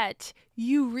that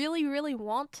you really, really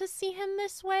want to see him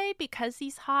this way because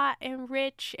he's hot and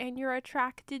rich and you're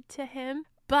attracted to him?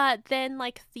 But then,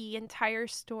 like, the entire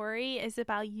story is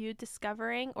about you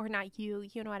discovering, or not you,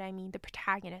 you know what I mean, the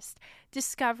protagonist,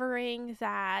 discovering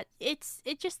that it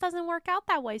just doesn't work out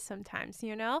that way sometimes,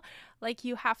 you know? Like,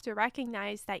 you have to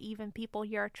recognize that even people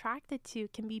you're attracted to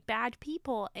can be bad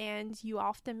people, and you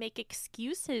often make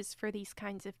excuses for these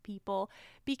kinds of people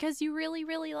because you really,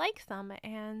 really like them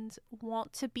and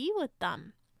want to be with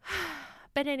them.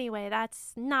 But anyway,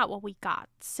 that's not what we got.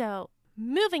 So,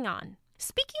 moving on.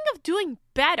 Speaking of doing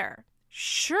better,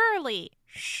 surely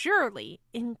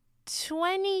in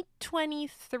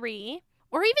 2023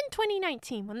 or even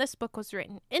 2019 when this book was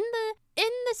written, in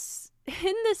this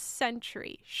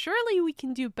century, surely we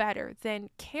can do better than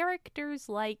characters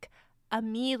like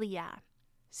Amelia.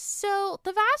 So,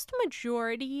 the vast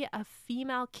majority of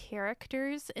female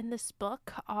characters in this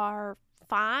book are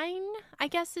fine, I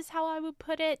guess is how I would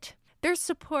put it. They're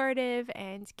supportive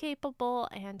and capable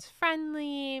and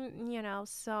friendly,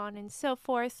 so on and so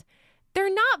forth.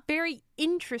 They're not very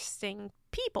interesting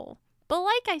people. But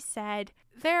like I said,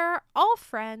 they're all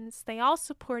friends. They all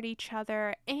support each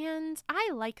other. And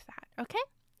I like that, okay?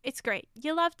 It's great.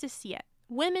 You love to see it.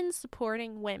 Women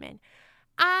supporting women.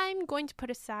 I'm going to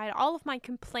put aside all of my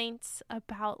complaints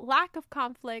about lack of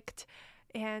conflict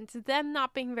and them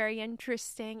not being very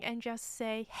interesting and just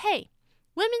say, hey,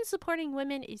 women supporting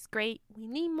women is great. We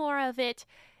need more of it.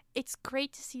 It's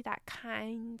great to see that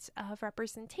kind of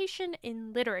representation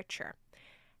in literature.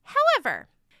 However,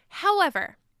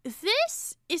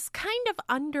 this is kind of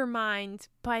undermined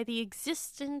by the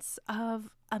existence of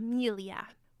Amelia.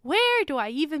 Where do I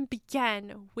even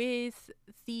begin with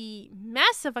the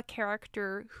mess of a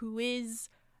character who is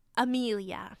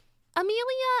Amelia?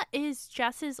 Amelia is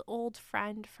Jess's old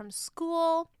friend from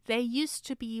school. They used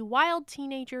to be wild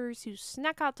teenagers who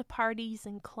snuck out to parties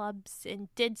and clubs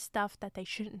and did stuff that they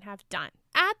shouldn't have done.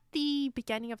 At the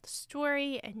beginning of the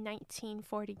story in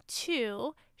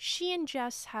 1942, she and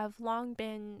Jess have long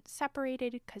been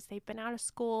separated because they've been out of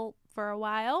school for a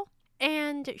while.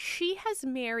 And she has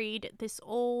married this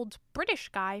old British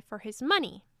guy for his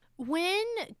money. When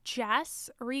Jess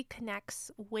reconnects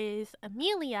with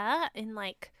Amelia in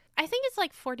I think it's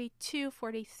 42,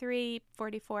 43,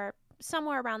 44,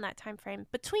 somewhere around that time frame,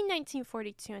 between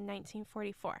 1942 and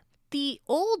 1944. The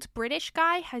old British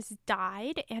guy has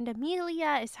died, and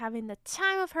Amelia is having the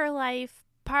time of her life,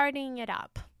 partying it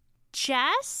up.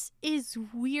 Jess is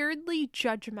weirdly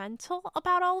judgmental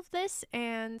about all of this,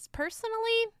 and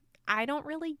personally, I don't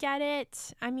really get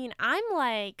it. I mean, I'm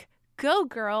like, go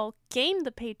girl, game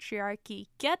the patriarchy,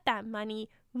 get that money,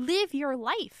 live your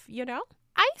life,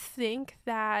 I think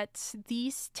that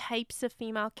these types of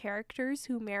female characters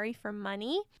who marry for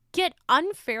money get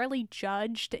unfairly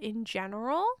judged in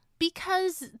general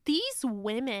because these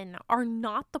women are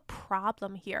not the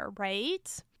problem here,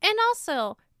 right? And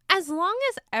also, as long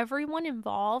as everyone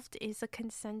involved is a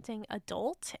consenting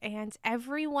adult and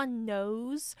everyone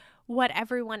knows what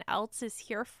everyone else is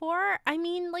here for, I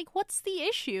mean, like, what's the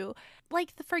issue?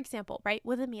 Like, for example, right,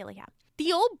 with Amelia.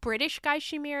 The old British guy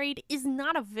she married is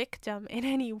not a victim in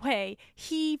any way.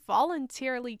 He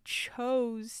voluntarily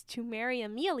chose to marry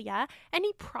Amelia, and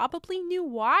he probably knew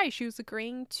why she was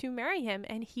agreeing to marry him,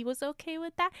 and he was okay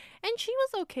with that, and she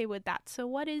was okay with that. So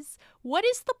what is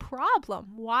the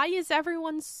problem? Why is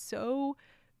everyone so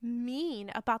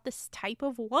mean about this type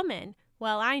of woman?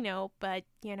 Well, I know, but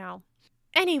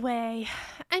Anyway,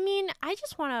 I mean, I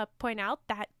just want to point out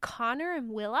that Connor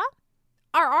and Willa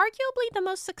are arguably the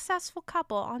most successful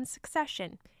couple on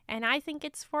Succession, and I think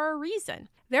it's for a reason.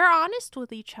 They're honest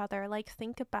with each other. Like,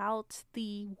 think about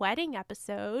the wedding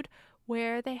episode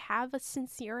where they have a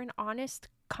sincere and honest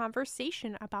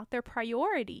conversation about their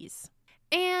priorities.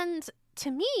 And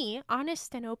to me,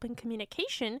 honest and open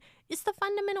communication is the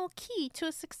fundamental key to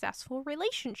a successful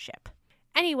relationship.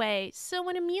 Anyway, so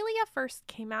when Amelia first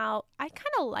came out, I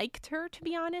kind of liked her, to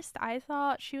be honest. I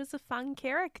thought she was a fun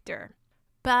character.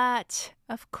 But,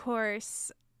 of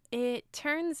course, it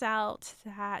turns out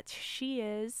that she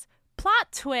is,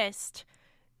 plot twist,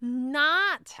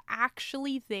 not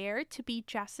actually there to be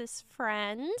Jess's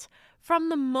friend. From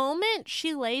the moment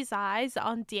she lays eyes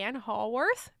on Dan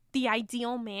Hallworth, the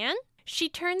ideal man, she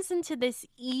turns into this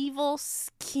evil,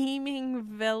 scheming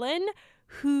villain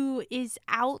who is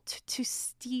out to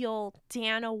steal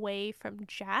Dan away from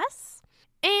Jess.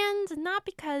 And not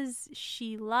because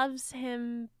she loves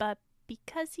him, but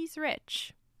because he's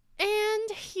rich.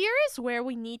 And here is where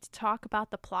we need to talk about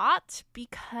the plot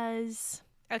because,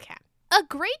 okay, a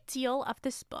great deal of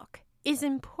this book is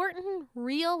important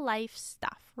real life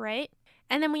stuff, right?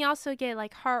 And then we also get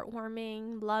like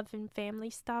heartwarming love and family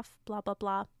stuff, blah, blah,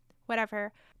 blah,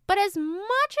 whatever. But as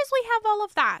much as we have all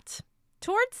of that,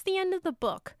 towards the end of the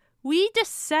book, we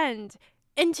descend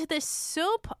into this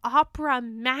soap opera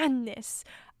madness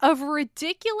of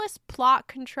ridiculous plot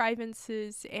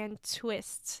contrivances and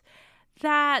twists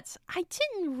that I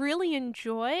didn't really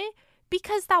enjoy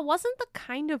because that wasn't the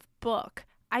kind of book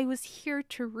I was here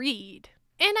to read.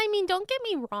 And I mean, don't get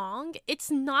me wrong, it's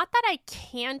not that I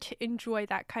can't enjoy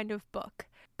that kind of book,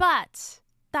 but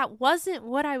that wasn't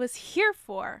what I was here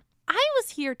for. I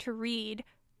was here to read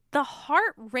the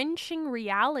heart-wrenching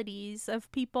realities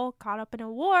of people caught up in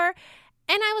a war,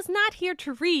 and I was not here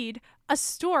to read a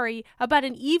story about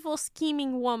an evil,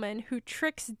 scheming woman who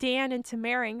tricks Dan into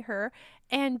marrying her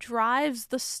and drives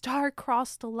the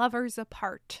star-crossed lovers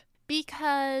apart.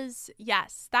 Because,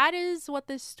 yes, that is what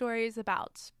this story is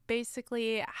about.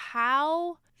 Basically,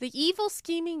 how the evil,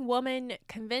 scheming woman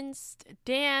convinced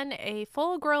Dan, a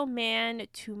full-grown man,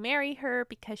 to marry her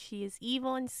because she is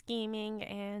evil and scheming,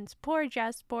 and poor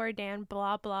Jess, poor Dan,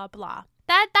 blah, blah, blah.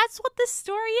 That's what this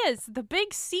story is. The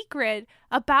big secret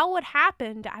about what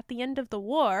happened at the end of the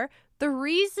war, the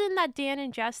reason that Dan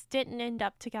and Jess didn't end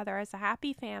up together as a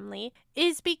happy family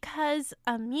is because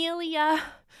Amelia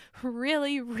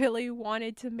really, really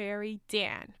wanted to marry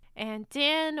Dan. And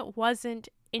Dan wasn't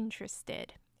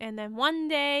interested. And then one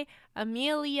day,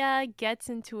 Amelia gets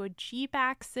into a Jeep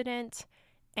accident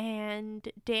and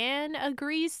Dan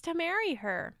agrees to marry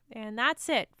her. And that's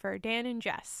it for Dan and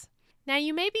Jess. Now,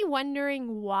 you may be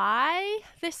wondering why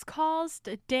this caused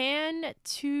Dan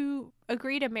to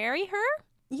agree to marry her.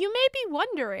 You may be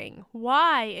wondering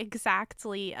why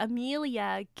exactly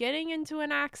Amelia getting into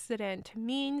an accident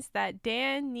means that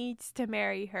Dan needs to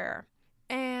marry her.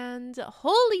 And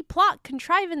holy plot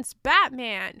contrivance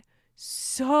Batman!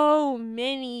 So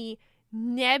many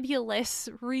nebulous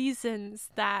reasons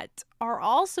that are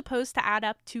all supposed to add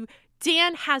up to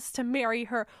Dan has to marry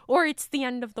her or it's the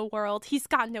end of the world. He's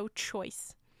got no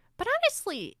choice. But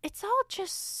honestly, it's all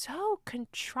just so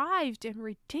contrived and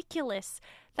ridiculous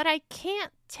that I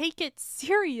can't take it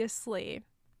seriously.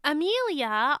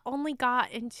 Amelia only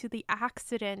got into the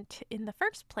accident in the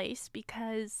first place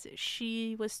because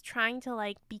she was trying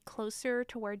to be closer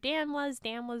to where Dan was.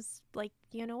 Dan was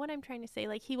you know what I'm trying to say?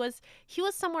 He was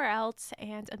somewhere else,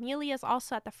 and Amelia's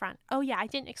also at the front. Oh yeah, I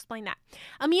didn't explain that.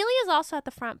 Amelia's also at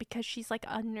the front because she's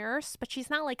a nurse, but she's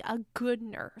not a good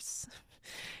nurse.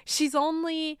 She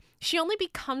only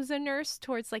becomes a nurse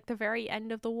towards the very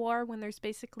end of the war when there's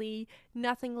basically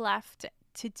nothing left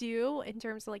to do in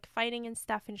terms of fighting and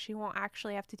stuff, and she won't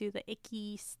actually have to do the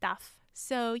icky stuff.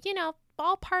 So,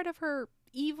 all part of her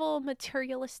evil,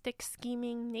 materialistic,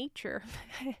 scheming nature.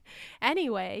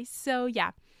 Anyway, so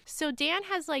yeah. So Dan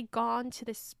has gone to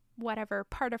this whatever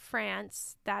part of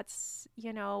France that's,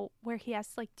 where he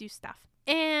has to do stuff.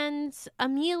 And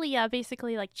Amelia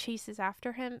basically like chases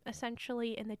after him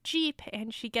essentially in the Jeep,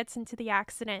 and she gets into the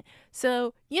accident.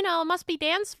 So, it must be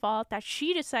Dan's fault that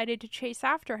she decided to chase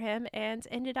after him and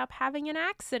ended up having an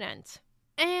accident.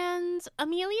 And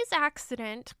Amelia's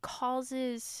accident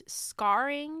causes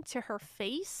scarring to her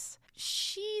face.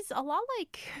 She's a lot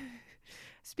like,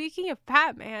 speaking of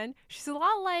Batman, she's a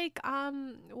lot like,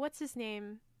 what's his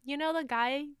name? The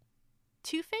guy,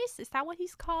 Two-Face? Is that what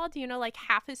he's called? Like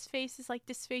half his face is like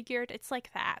disfigured. It's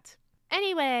like that.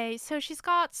 Anyway, so she's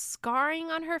got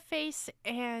scarring on her face,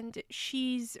 and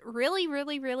she's really,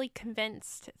 really, really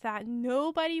convinced that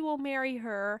nobody will marry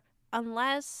her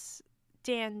unless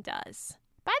Dan does.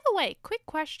 By the way, quick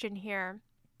question here.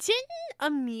 Didn't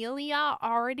Amelia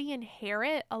already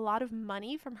inherit a lot of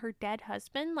money from her dead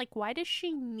husband? Like, why does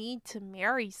she need to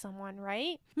marry someone,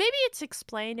 right? Maybe it's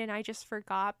explained and I just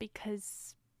forgot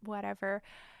because whatever.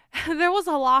 There was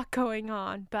a lot going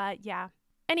on, but yeah.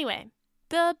 Anyway,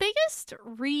 the biggest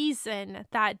reason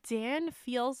that Dan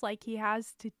feels like he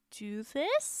has to do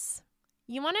this,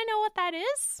 you want to know what that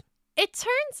is? It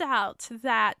turns out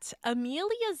that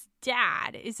Amelia's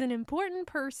dad is an important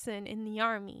person in the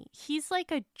army. He's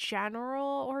like a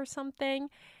general or something.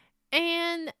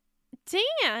 And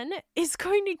Dan is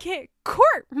going to get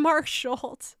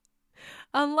court-martialed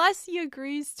unless he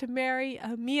agrees to marry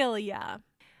Amelia.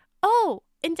 Oh,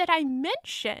 and did I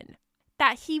mention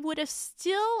that he would have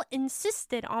still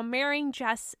insisted on marrying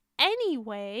Jess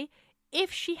anyway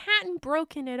if she hadn't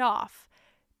broken it off?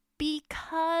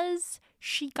 Because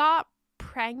she got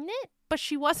pregnant, but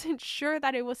she wasn't sure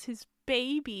that it was his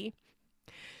baby.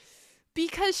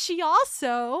 Because she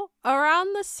also,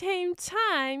 around the same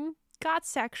time, got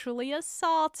sexually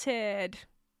assaulted.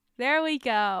 There we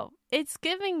go. It's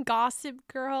giving Gossip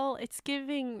Girl. It's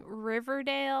giving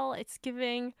Riverdale. It's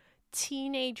giving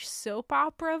teenage soap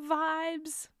opera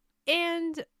vibes.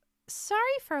 And sorry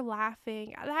for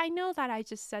laughing. I know that I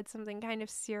just said something kind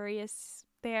of serious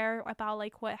there about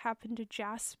like what happened to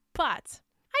Jess, but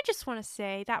I just want to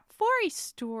say that for a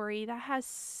story that has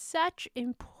such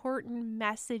important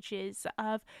messages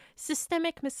of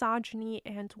systemic misogyny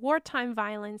and wartime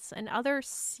violence and other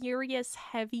serious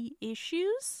heavy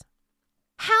issues,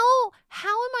 how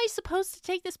am I supposed to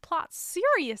take this plot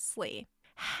seriously?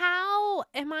 How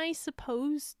am I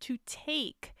supposed to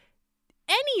take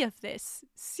any of this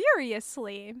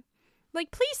seriously? Like,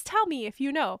 please tell me if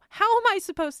you know. How am I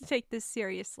supposed to take this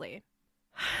seriously?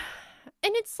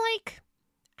 And it's like,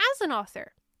 as an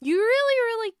author, you really,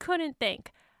 really couldn't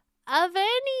think of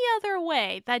any other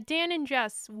way that Dan and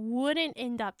Jess wouldn't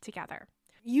end up together.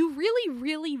 You really,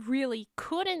 really, really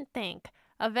couldn't think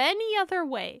of any other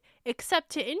way except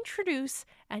to introduce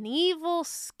an evil,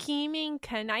 scheming,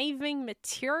 conniving,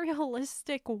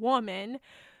 materialistic woman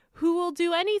who will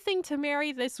do anything to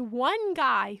marry this one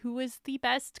guy who is the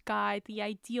best guy, the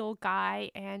ideal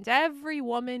guy, and every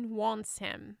woman wants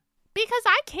him. Because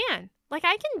I can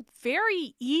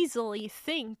very easily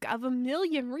think of a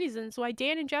million reasons why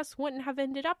Dan and Jess wouldn't have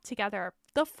ended up together.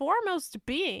 The foremost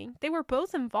being, they were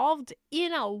both involved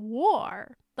in a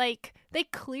war. Like, they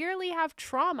clearly have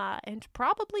trauma and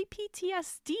probably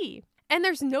PTSD. And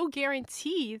there's no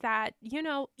guarantee that,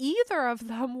 either of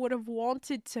them would have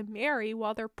wanted to marry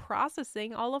while they're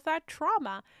processing all of that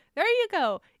trauma. There you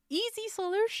go. Easy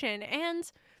solution. And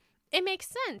it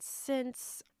makes sense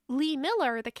since Lee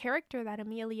Miller, the character that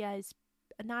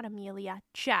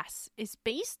Jess is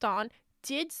based on,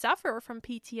 did suffer from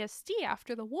PTSD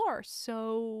after the war.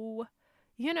 So,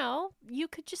 you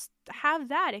could just have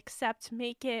that, except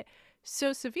make it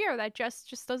so severe that Jess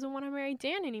just doesn't want to marry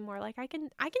Dan anymore. Like, I can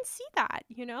see that,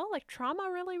 like trauma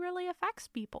really, really affects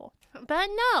people. But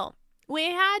no,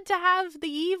 we had to have the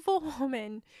evil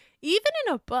woman, even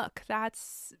in a book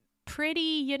that's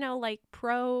pretty, like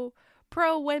pro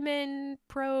women,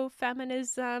 pro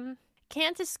feminism.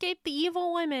 Can't escape the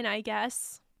evil women, I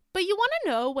guess. But you want to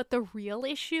know what the real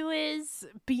issue is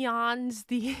beyond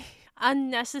the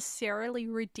unnecessarily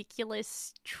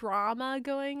ridiculous trauma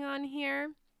going on here?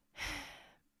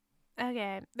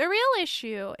 Okay, the real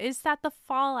issue is that the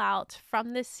fallout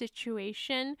from this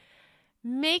situation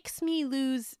makes me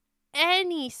lose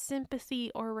any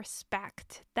sympathy or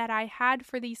respect that I had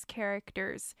for these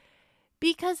characters,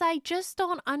 because I just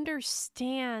don't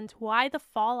understand why the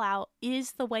fallout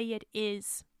is the way it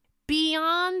is.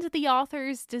 Beyond the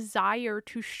author's desire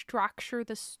to structure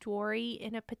the story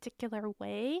in a particular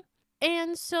way.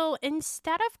 And so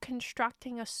instead of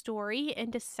constructing a story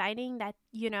and deciding that,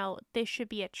 this should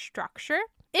be its structure,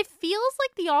 it feels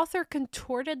like the author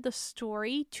contorted the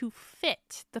story to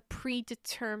fit the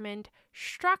predetermined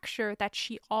structure that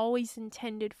she always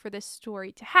intended for this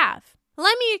story to have.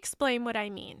 Let me explain what I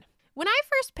mean. When I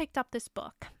first picked up this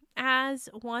book, as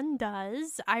one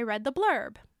does, I read the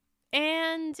blurb.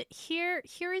 And here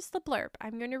is the blurb.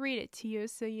 I'm going to read it to you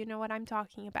so you know what I'm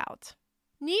talking about.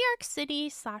 New York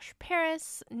City /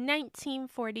 Paris,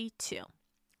 1942.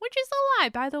 Which is a lie,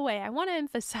 by the way. I want to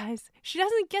emphasize, she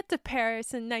doesn't get to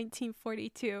Paris in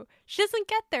 1942. She doesn't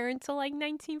get there until like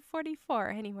 1944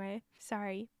 anyway.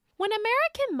 Sorry. When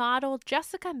American model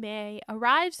Jessica May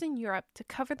arrives in Europe to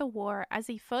cover the war as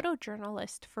a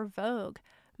photojournalist for Vogue,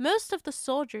 most of the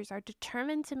soldiers are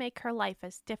determined to make her life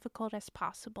as difficult as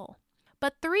possible.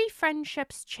 But 3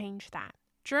 friendships change that.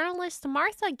 Journalist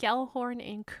Martha Gellhorn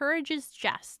encourages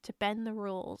Jess to bend the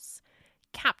rules.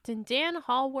 Captain Dan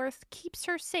Hallworth keeps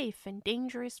her safe in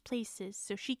dangerous places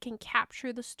so she can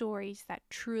capture the stories that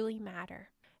truly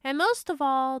matter. And most of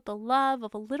all, the love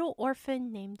of a little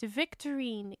orphan named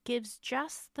Victorine gives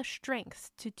Jess the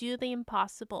strength to do the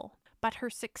impossible. But her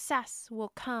success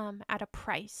will come at a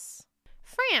price.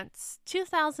 France,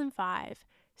 2005.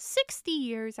 60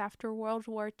 years after World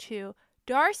War II,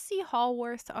 Darcy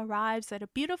Hallworth arrives at a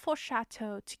beautiful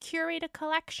chateau to curate a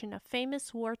collection of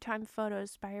famous wartime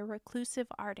photos by a reclusive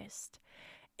artist.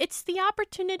 It's the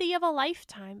opportunity of a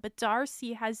lifetime, but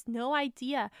Darcy has no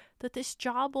idea that this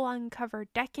job will uncover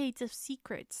decades of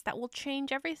secrets that will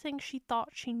change everything she thought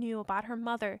she knew about her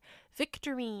mother,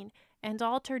 Victorine, and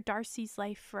alter Darcy's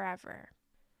life forever.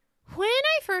 When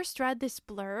I first read this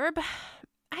blurb,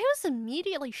 I was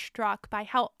immediately struck by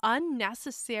how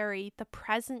unnecessary the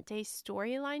present-day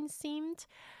storyline seemed.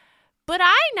 But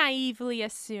I naively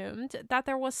assumed that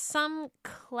there was some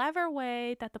clever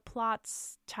way that the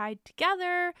plots tied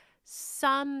together,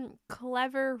 some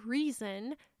clever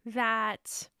reason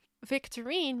that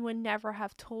Victorine would never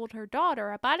have told her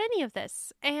daughter about any of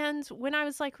this. And when I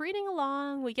was reading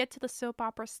along, we get to the soap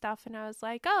opera stuff and I was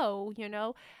like, oh,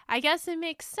 I guess it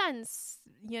makes sense,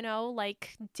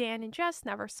 Dan and Jess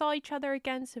never saw each other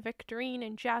again, so Victorine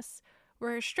and Jess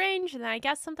were estranged, and I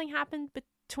guess something happened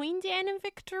between Dan and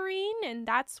Victorine, and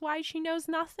that's why she knows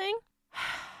nothing?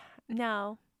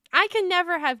 No, I could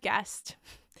never have guessed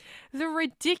the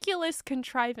ridiculous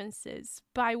contrivances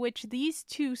by which these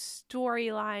 2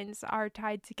 storylines are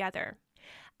tied together.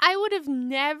 I would have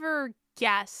never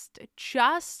guessed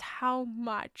just how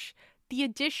much the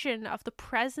addition of the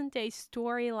present-day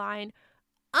storyline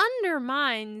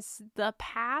undermines the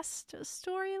past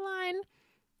storyline.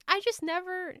 I just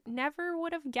never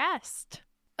would have guessed.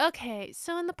 Okay,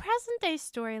 so in the present-day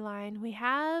storyline, we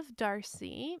have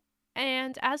Darcy,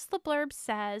 and as the blurb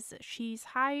says, she's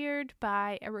hired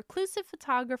by a reclusive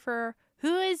photographer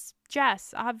who is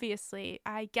Jess, obviously.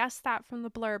 I guessed that from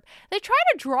the blurb. They try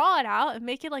to draw it out and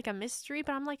make it like a mystery,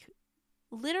 but I'm like,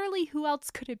 literally, who else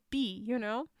could it be,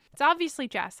 It's obviously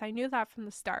Jess. I knew that from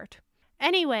the start.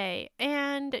 Anyway,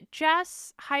 and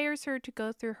Jess hires her to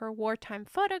go through her wartime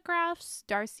photographs.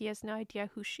 Darcy has no idea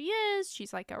who she is.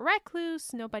 She's like a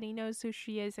recluse. Nobody knows who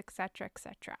she is, etc.,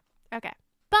 etc. Okay.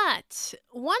 But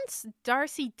once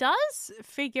Darcy does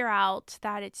figure out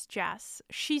that it's Jess,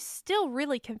 she's still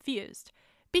really confused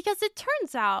because it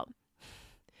turns out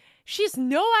she has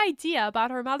no idea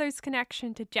about her mother's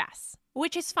connection to Jess,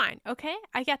 which is fine, okay?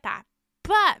 I get that.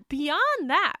 But beyond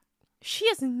that, she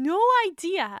has no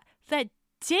idea that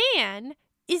Dan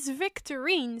is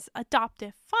Victorine's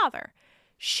adoptive father.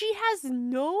 She has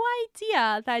no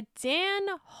idea that Dan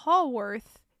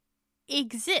Hallworth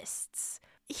exists.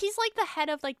 He's like the head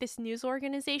of this news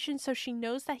organization, so she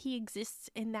knows that he exists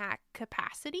in that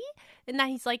capacity and that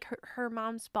he's like her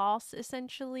mom's boss,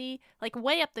 essentially,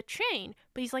 way up the chain,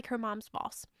 but he's like her mom's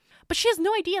boss. But she has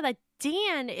no idea that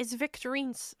Dan is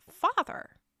Victorine's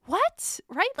father. What?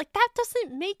 Right? That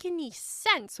doesn't make any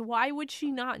sense. Why would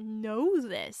she not know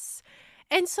this?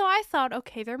 And so I thought,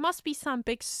 okay, there must be some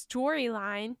big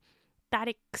storyline that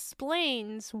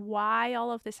explains why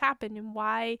all of this happened and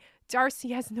why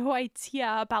Darcy has no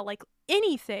idea about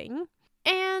anything.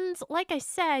 And like I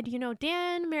said,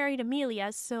 Dan married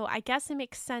Amelia, so I guess it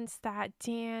makes sense that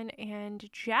Dan and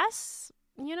Jess,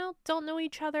 don't know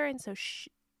each other, and so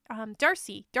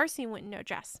Darcy wouldn't know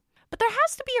Jess. But there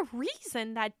has to be a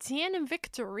reason that Dan and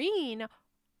Victorine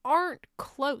aren't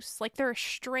close. They're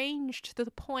estranged to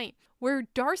the point where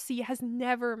Darcy has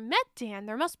never met Dan.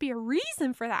 There must be a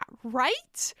reason for that,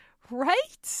 right?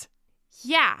 Right?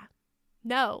 Yeah.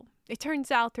 No. It turns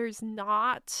out there's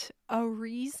not a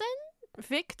reason.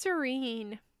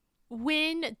 Victorine,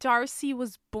 when Darcy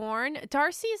was born,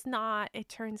 Darcy is not, it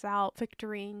turns out,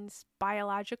 Victorine's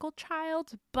biological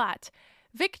child, but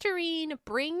Victorine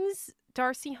brings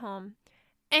Darcy home,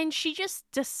 and she just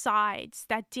decides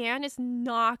that Dan is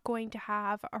not going to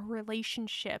have a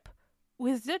relationship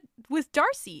with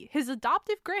Darcy, his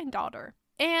adoptive granddaughter.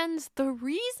 And the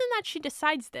reason that she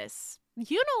decides this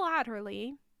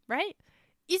unilaterally, right,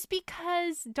 is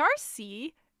because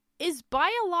Darcy is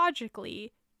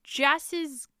biologically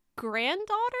Jess's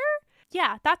granddaughter.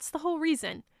 Yeah, that's the whole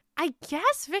reason. I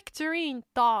guess Victorine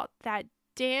thought that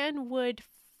Dan would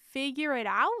figure it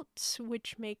out,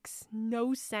 which makes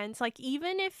no sense. Like,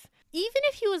 even if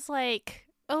he was like,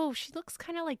 oh, she looks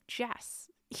kind of like Jess,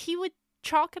 he would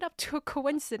chalk it up to a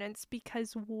coincidence,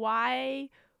 because why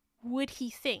would he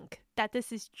think that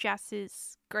this is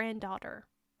Jess's granddaughter?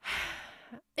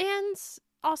 And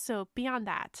also, beyond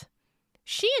that,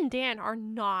 she and Dan are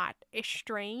not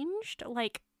estranged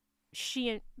like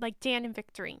Dan and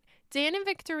Victorine. Dan and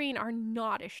Victorine are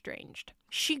not estranged.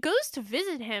 She goes to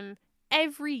visit him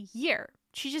every year.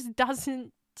 She just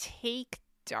doesn't take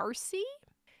Darcy.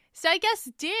 So I guess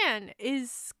Dan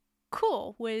is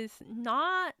cool with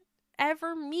not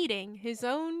ever meeting his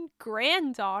own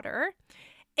granddaughter,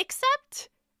 except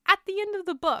at the end of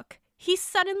the book, he's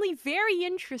suddenly very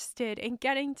interested in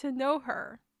getting to know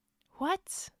her.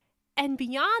 What? And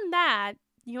beyond that,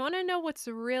 you want to know what's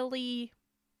really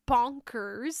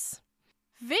bonkers?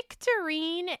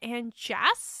 Victorine and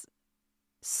Jess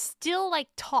still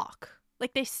talk.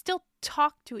 Like, they still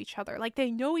talk to each other. Like, they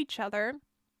know each other.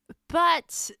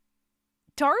 But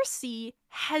Darcy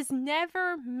has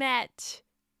never met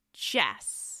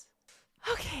Jess.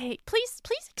 Okay, please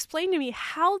explain to me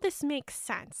how this makes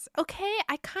sense. Okay,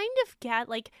 I kind of get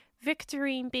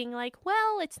Victorine being like,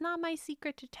 well, it's not my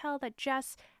secret to tell that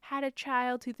Jess had a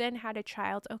child who then had a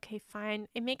child. Okay, fine.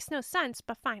 It makes no sense,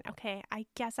 but fine. Okay, I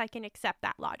guess I can accept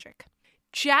that logic.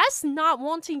 Jess not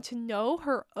wanting to know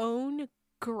her own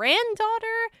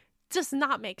granddaughter does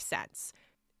not make sense.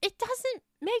 It doesn't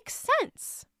make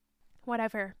sense.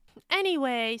 Whatever.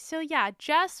 Anyway, so yeah,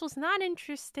 Jess was not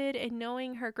interested in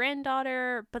knowing her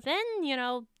granddaughter, but then,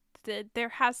 there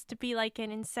has to be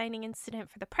an inciting incident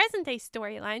for the present day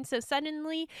storyline, so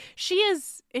suddenly she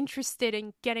is interested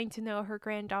in getting to know her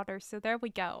granddaughter, so there we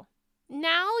go.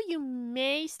 Now you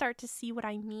may start to see what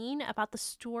I mean about the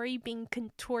story being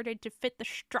contorted to fit the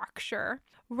structure,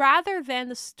 rather than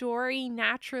the story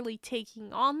naturally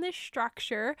taking on this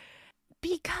structure,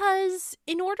 because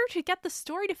in order to get the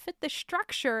story to fit the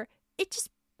structure, it just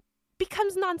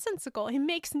becomes nonsensical. It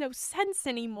makes no sense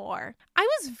anymore. I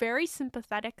was very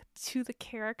sympathetic to the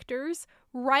characters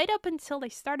right up until they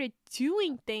started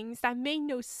doing things that made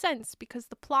no sense because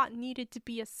the plot needed to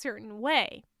be a certain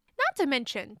way. Not to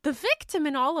mention, the victim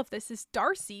in all of this is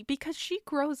Darcy, because she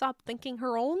grows up thinking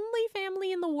her only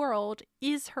family in the world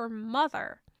is her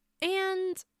mother.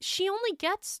 And she only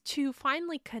gets to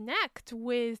finally connect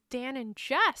with Dan and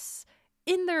Jess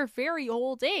in their very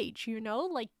old age,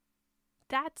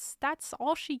 That's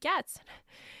all she gets.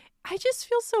 I just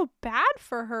feel so bad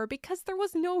for her because there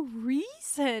was no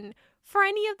reason for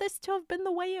any of this to have been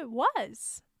the way it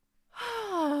was.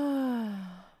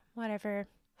 Whatever.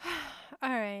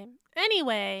 Alright.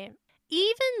 Anyway,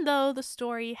 even though the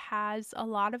story has a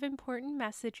lot of important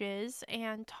messages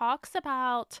and talks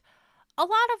about a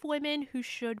lot of women who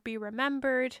should be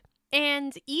remembered,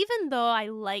 and even though I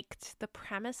liked the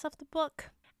premise of the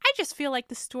book, I just feel like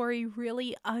the story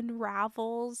really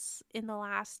unravels in the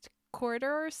last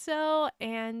quarter or so,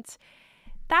 and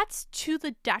that's to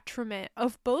the detriment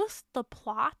of both the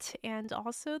plot and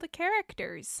also the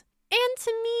characters. And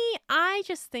to me, I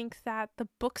just think that the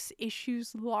book's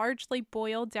issues largely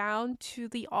boil down to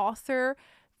the author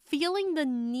feeling the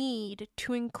need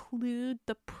to include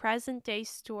the present day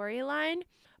storyline.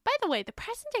 By the way, the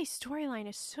present day storyline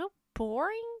is so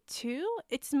boring too.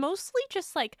 It's mostly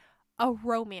just a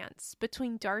romance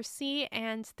between Darcy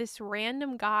and this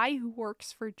random guy who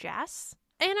works for Jess.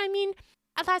 And I mean,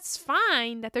 that's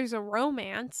fine that there's a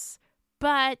romance,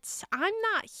 but I'm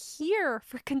not here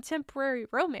for contemporary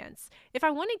romance. If I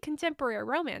wanted contemporary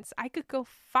romance, I could go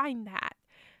find that.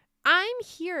 I'm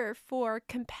here for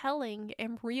compelling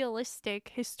and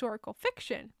realistic historical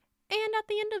fiction. And at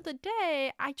the end of the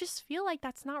day, I just feel like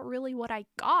that's not really what I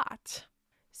got.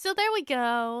 So there we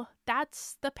go.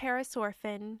 That's the Paris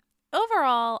Orphan.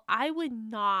 Overall, I would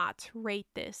not rate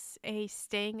this a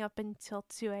staying up until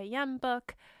 2 a.m.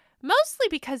 book, mostly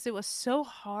because it was so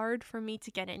hard for me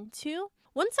to get into.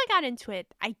 Once I got into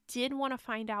it, I did want to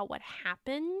find out what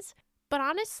happens, but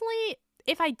honestly,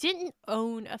 if I didn't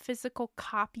own a physical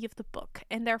copy of the book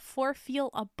and therefore feel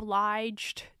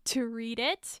obliged to read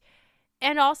it,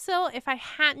 and also if I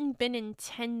hadn't been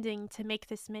intending to make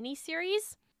this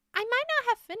miniseries, I might not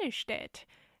have finished it.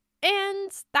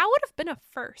 And that would have been a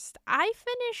first. I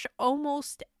finish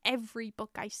almost every book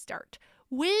I start,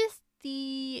 with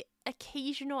the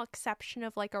occasional exception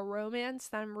of like a romance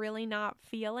that I'm really not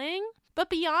feeling. But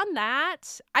beyond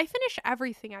that, I finish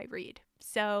everything I read.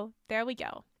 So there we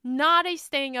go. Not a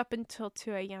staying up until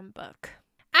 2 a.m. book.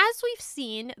 As we've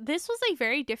seen, this was a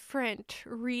very different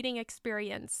reading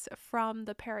experience from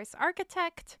The Paris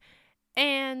Architect.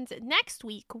 And next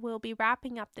week, we'll be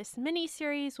wrapping up this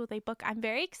mini-series with a book I'm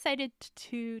very excited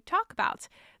to talk about,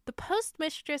 The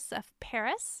Postmistress of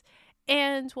Paris.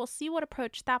 And we'll see what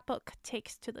approach that book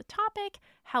takes to the topic,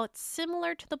 how it's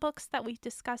similar to the books that we've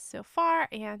discussed so far,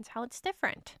 and how it's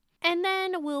different. And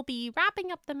then we'll be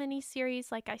wrapping up the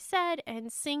mini-series, like I said,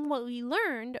 and seeing what we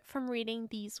learned from reading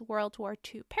these World War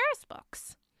II Paris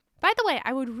books. By the way,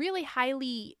 I would really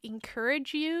highly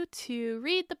encourage you to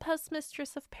read The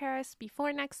Postmistress of Paris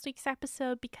before next week's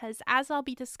episode, because as I'll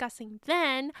be discussing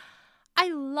then, I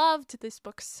loved this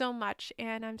book so much,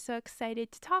 and I'm so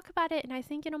excited to talk about it, and I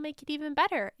think it'll make it even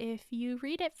better if you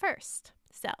read it first.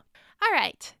 So, all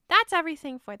right, that's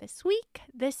everything for this week.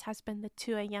 This has been the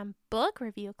 2 a.m. Book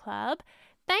Review Club.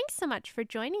 Thanks so much for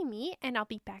joining me, and I'll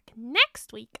be back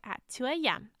next week at 2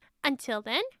 a.m. Until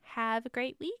then, have a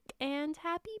great week and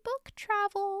happy book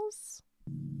travels!